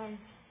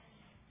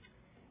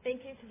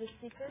 Thank you to the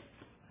speakers.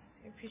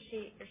 I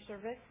appreciate your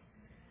service.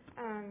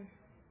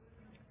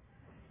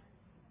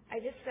 I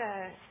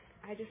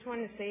just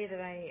wanted to say that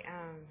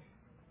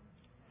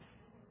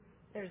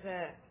there's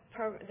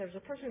a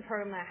person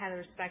program that I highly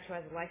respect who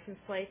has a license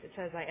plate that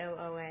says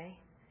IOOA.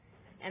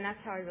 And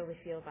that's how I really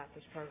feel about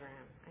this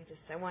program.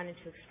 I wanted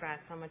to express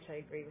how much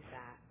I agree with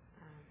that.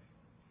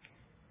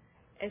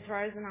 As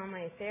far as in all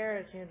my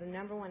affairs, the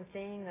number one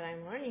thing that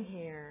I'm learning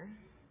here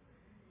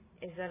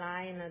is that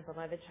I am a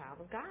beloved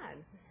child of God.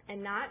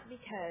 And not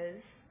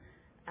because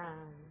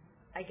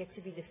I get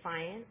to be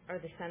defiant or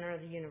the center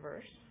of the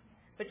universe,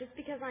 but just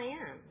because I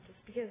am.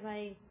 Just because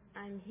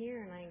I'm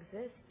here and I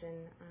exist.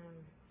 And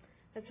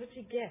that's such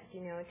a gift.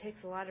 It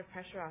takes a lot of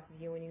pressure off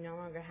of you when you no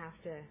longer have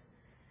to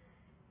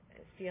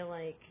feel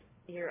like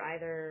you're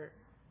either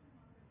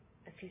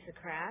a piece of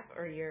crap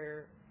or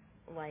you're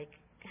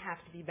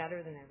have to be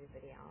better than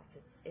everybody else.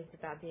 It's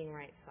about being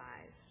right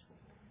sized.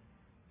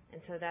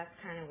 And so that's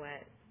kind of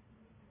what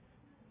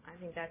I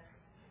think that's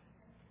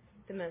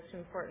the most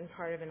important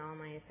part of in all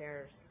my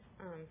affairs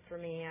for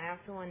me. I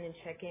also wanted to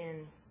check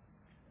in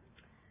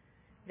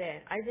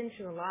that I've been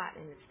through a lot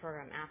in this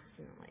program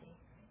abstinently.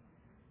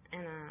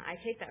 And I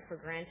take that for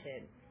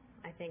granted,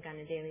 I think, on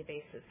a daily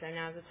basis. So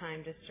now's the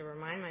time just to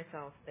remind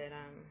myself that,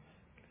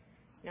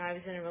 I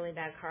was in a really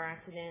bad car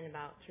accident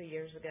about 3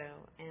 years ago,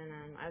 and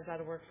I was out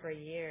of work for a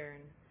year.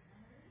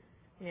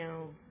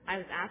 And, I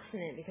was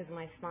abstinent because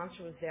my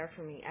sponsor was there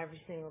for me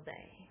every single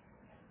day.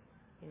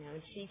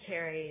 And she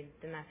carried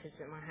the message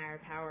that my higher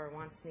power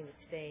wants me to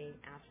stay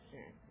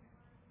abstinent.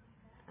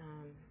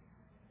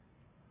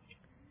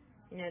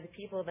 The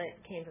people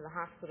that came to the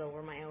hospital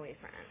were my OA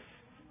friends.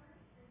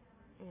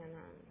 And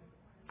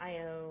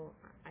I owe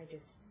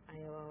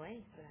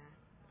OA for that.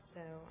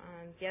 So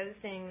the other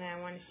thing that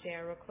I want to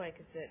share real quick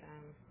is that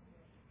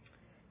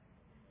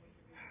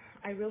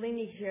I really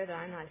need to hear that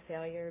I'm not a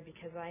failure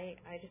because I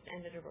just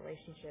ended a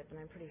relationship and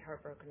I'm pretty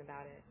heartbroken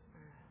about it.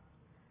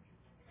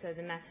 So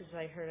the message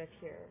I heard up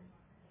here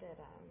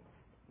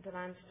that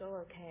I'm still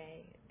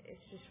okay,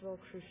 it's just real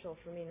crucial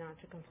for me not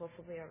to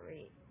compulsively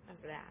overeat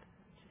over that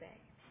today.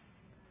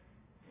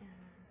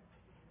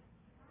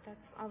 That's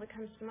all that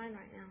comes to mind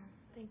right now.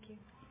 Thank you.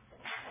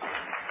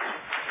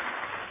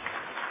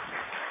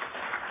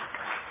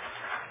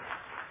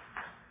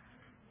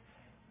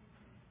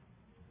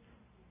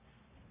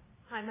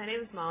 Hi, my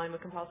name is Molly. I'm a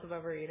compulsive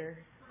overeater.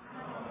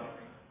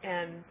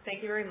 And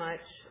thank you very much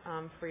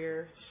for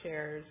your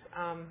shares.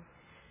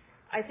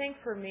 I think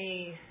for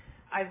me,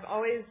 I've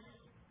always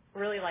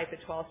really liked the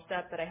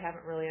 12-step, but I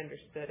haven't really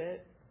understood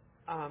it.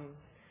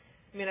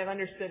 I've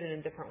understood it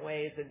in different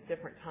ways at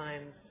different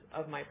times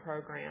of my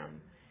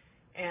program.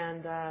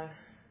 And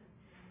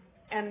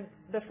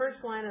the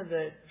first line of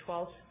the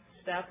 12th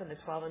step and the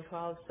 12 and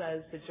 12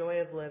 says, the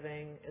joy of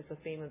living is the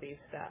theme of these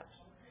steps.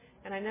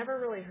 And I never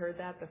really heard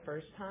that the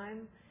first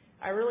time.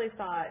 I really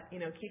thought,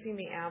 keeping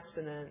me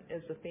abstinent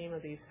is the theme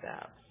of these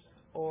steps,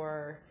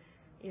 or,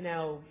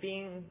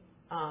 being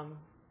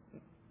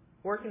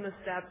working the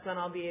steps, then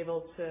I'll be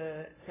able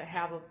to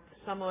have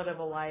somewhat of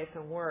a life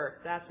and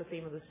work. That's the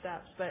theme of the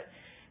steps. But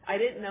I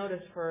didn't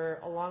notice for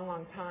a long,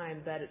 long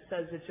time that it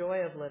says the joy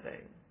of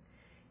living,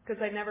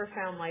 because I never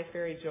found life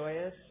very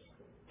joyous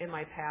in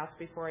my past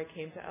before I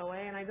came to OA,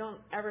 and I don't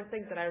ever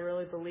think that I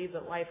really believed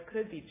that life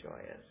could be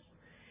joyous.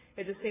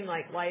 It just seemed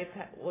like life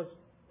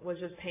was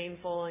just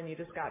painful, and you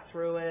just got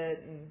through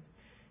it,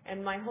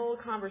 and my whole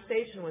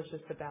conversation was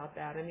just about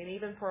that. I mean,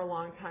 even for a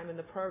long time in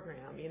the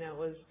program, it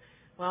was,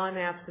 well, I'm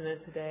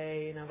abstinent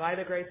today, by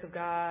the grace of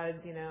God,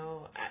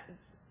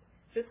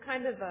 just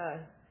kind of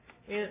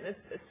it's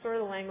sort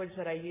of the language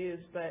that I use,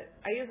 but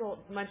I use a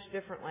much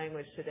different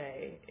language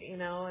today.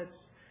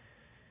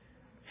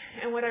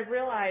 And what I've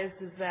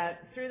realized is that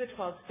through the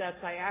 12 steps,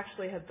 I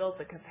actually have built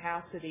the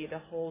capacity to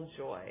hold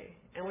joy.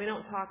 And we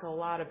don't talk a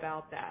lot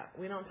about that.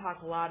 We don't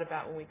talk a lot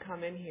about when we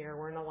come in here,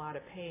 we're in a lot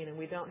of pain, and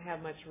we don't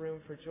have much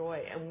room for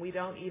joy. And we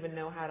don't even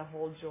know how to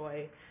hold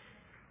joy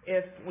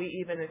if we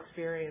even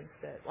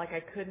experienced it. Like,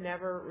 I could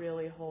never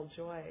really hold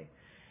joy.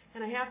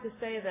 And I have to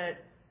say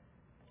that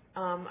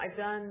I've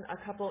done a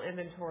couple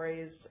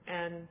inventories,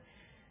 and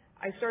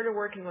I started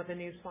working with a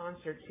new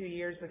sponsor 2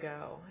 years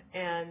ago.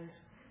 And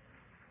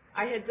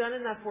I had done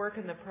enough work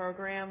in the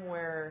program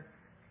where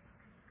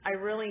I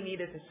really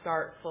needed to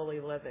start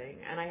fully living,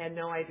 and I had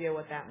no idea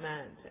what that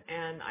meant.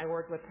 And I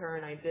worked with her,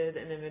 and I did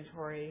an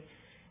inventory.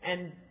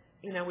 And,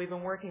 we've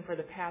been working for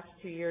the past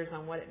 2 years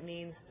on what it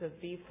means to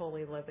be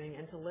fully living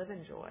and to live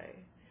in joy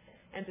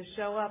and to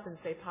show up and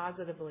say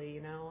positively,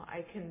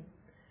 I can,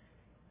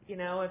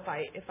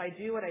 if I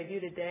do what I do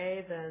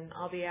today, then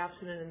I'll be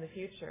abstinent in the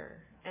future.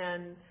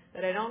 And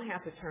that I don't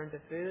have to turn to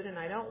food, and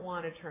I don't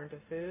want to turn to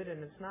food,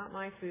 and it's not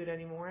my food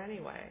anymore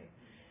anyway.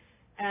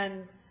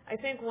 And I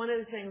think one of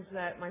the things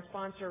that my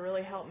sponsor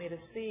really helped me to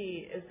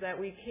see is that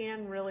we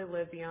can really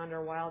live beyond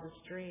our wildest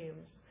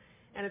dreams.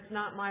 And it's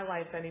not my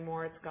life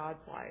anymore, it's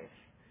God's life.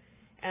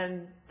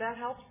 And that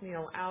helps me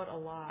out a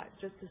lot,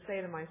 just to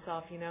say to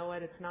myself, you know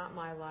what, it's not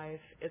my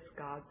life, it's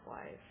God's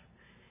life.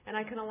 And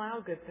I can allow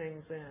good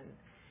things in.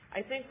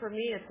 I think for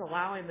me, it's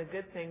allowing the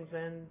good things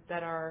in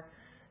that are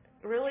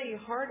really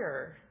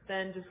harder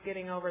than just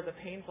getting over the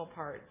painful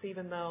parts,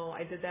 even though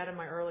I did that in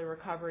my early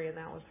recovery, and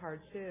that was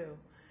hard too.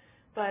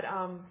 But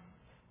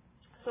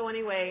so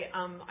anyway,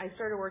 I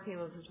started working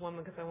with this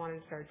woman because I wanted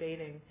to start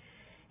dating,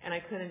 and I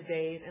couldn't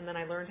date, and then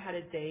I learned how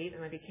to date,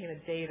 and I became a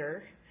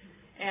dater,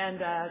 and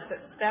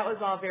that was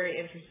all very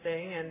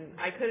interesting, and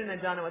I couldn't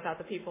have done it without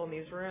the people in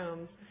these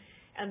rooms.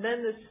 And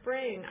then this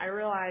spring, I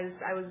realized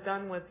I was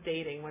done with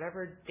dating,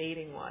 whatever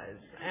dating was,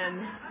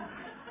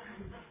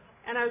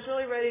 and I was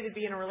really ready to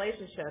be in a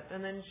relationship.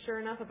 And then sure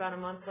enough, about a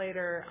month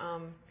later,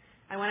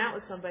 I went out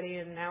with somebody,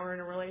 and now we're in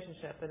a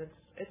relationship, and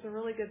it's a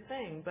really good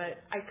thing.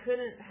 But I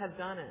couldn't have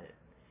done it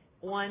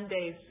one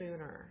day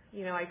sooner.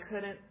 I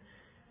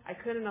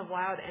couldn't have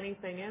allowed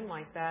anything in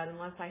like that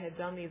unless I had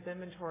done these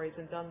inventories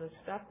and done this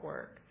step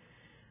work.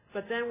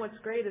 But then what's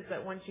great is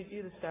that once you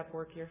do the step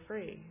work, you're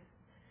free.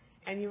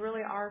 And you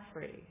really are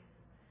free.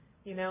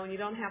 And you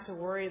don't have to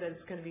worry that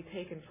it's going to be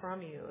taken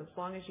from you. As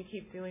long as you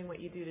keep doing what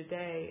you do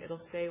today,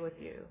 it'll stay with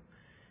you.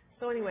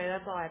 So anyway,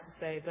 that's all I have to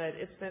say. But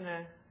it's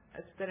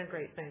been a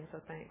great thing.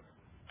 So thanks.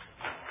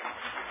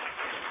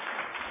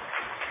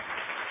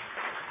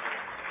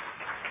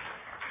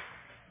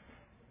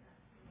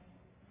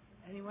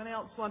 Anyone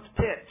else want to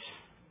pitch?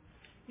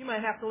 You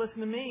might have to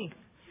listen to me.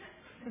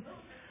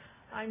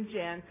 I'm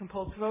Jan,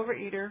 compulsive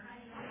overeater.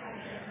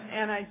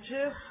 And I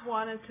just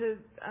wanted to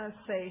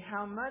say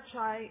how much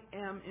I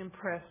am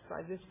impressed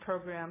by this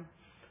program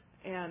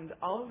and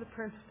all of the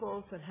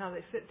principles and how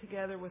they fit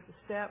together with the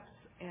steps,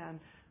 and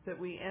that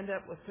we end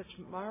up with such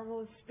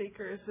marvelous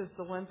speakers as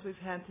the ones we've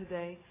had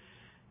today.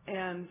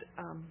 And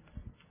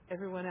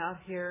everyone out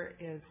here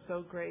is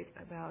so great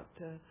about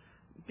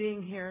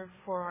being here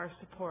for our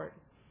support.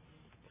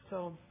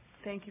 So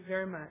thank you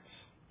very much.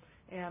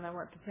 And I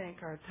want to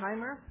thank our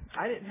timer.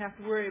 I didn't have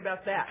to worry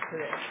about that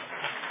today.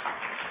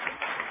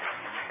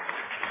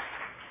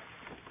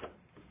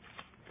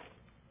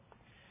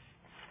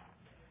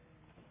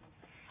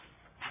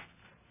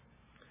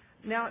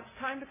 Now it's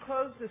time to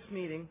close this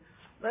meeting.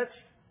 Let's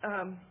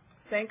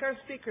thank our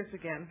speakers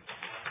again.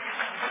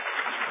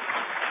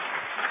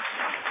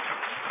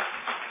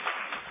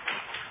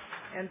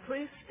 And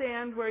please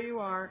stand where you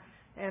are,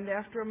 and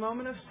after a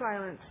moment of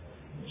silence,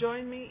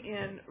 join me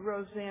in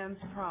Roseanne's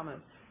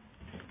promise.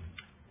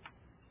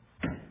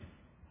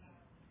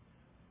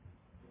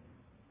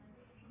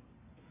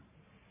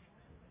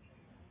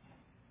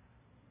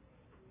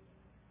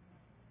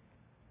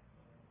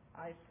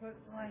 I put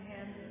my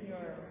hand in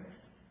yours,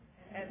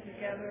 and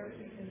together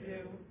we can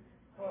do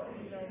what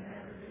we shall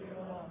never do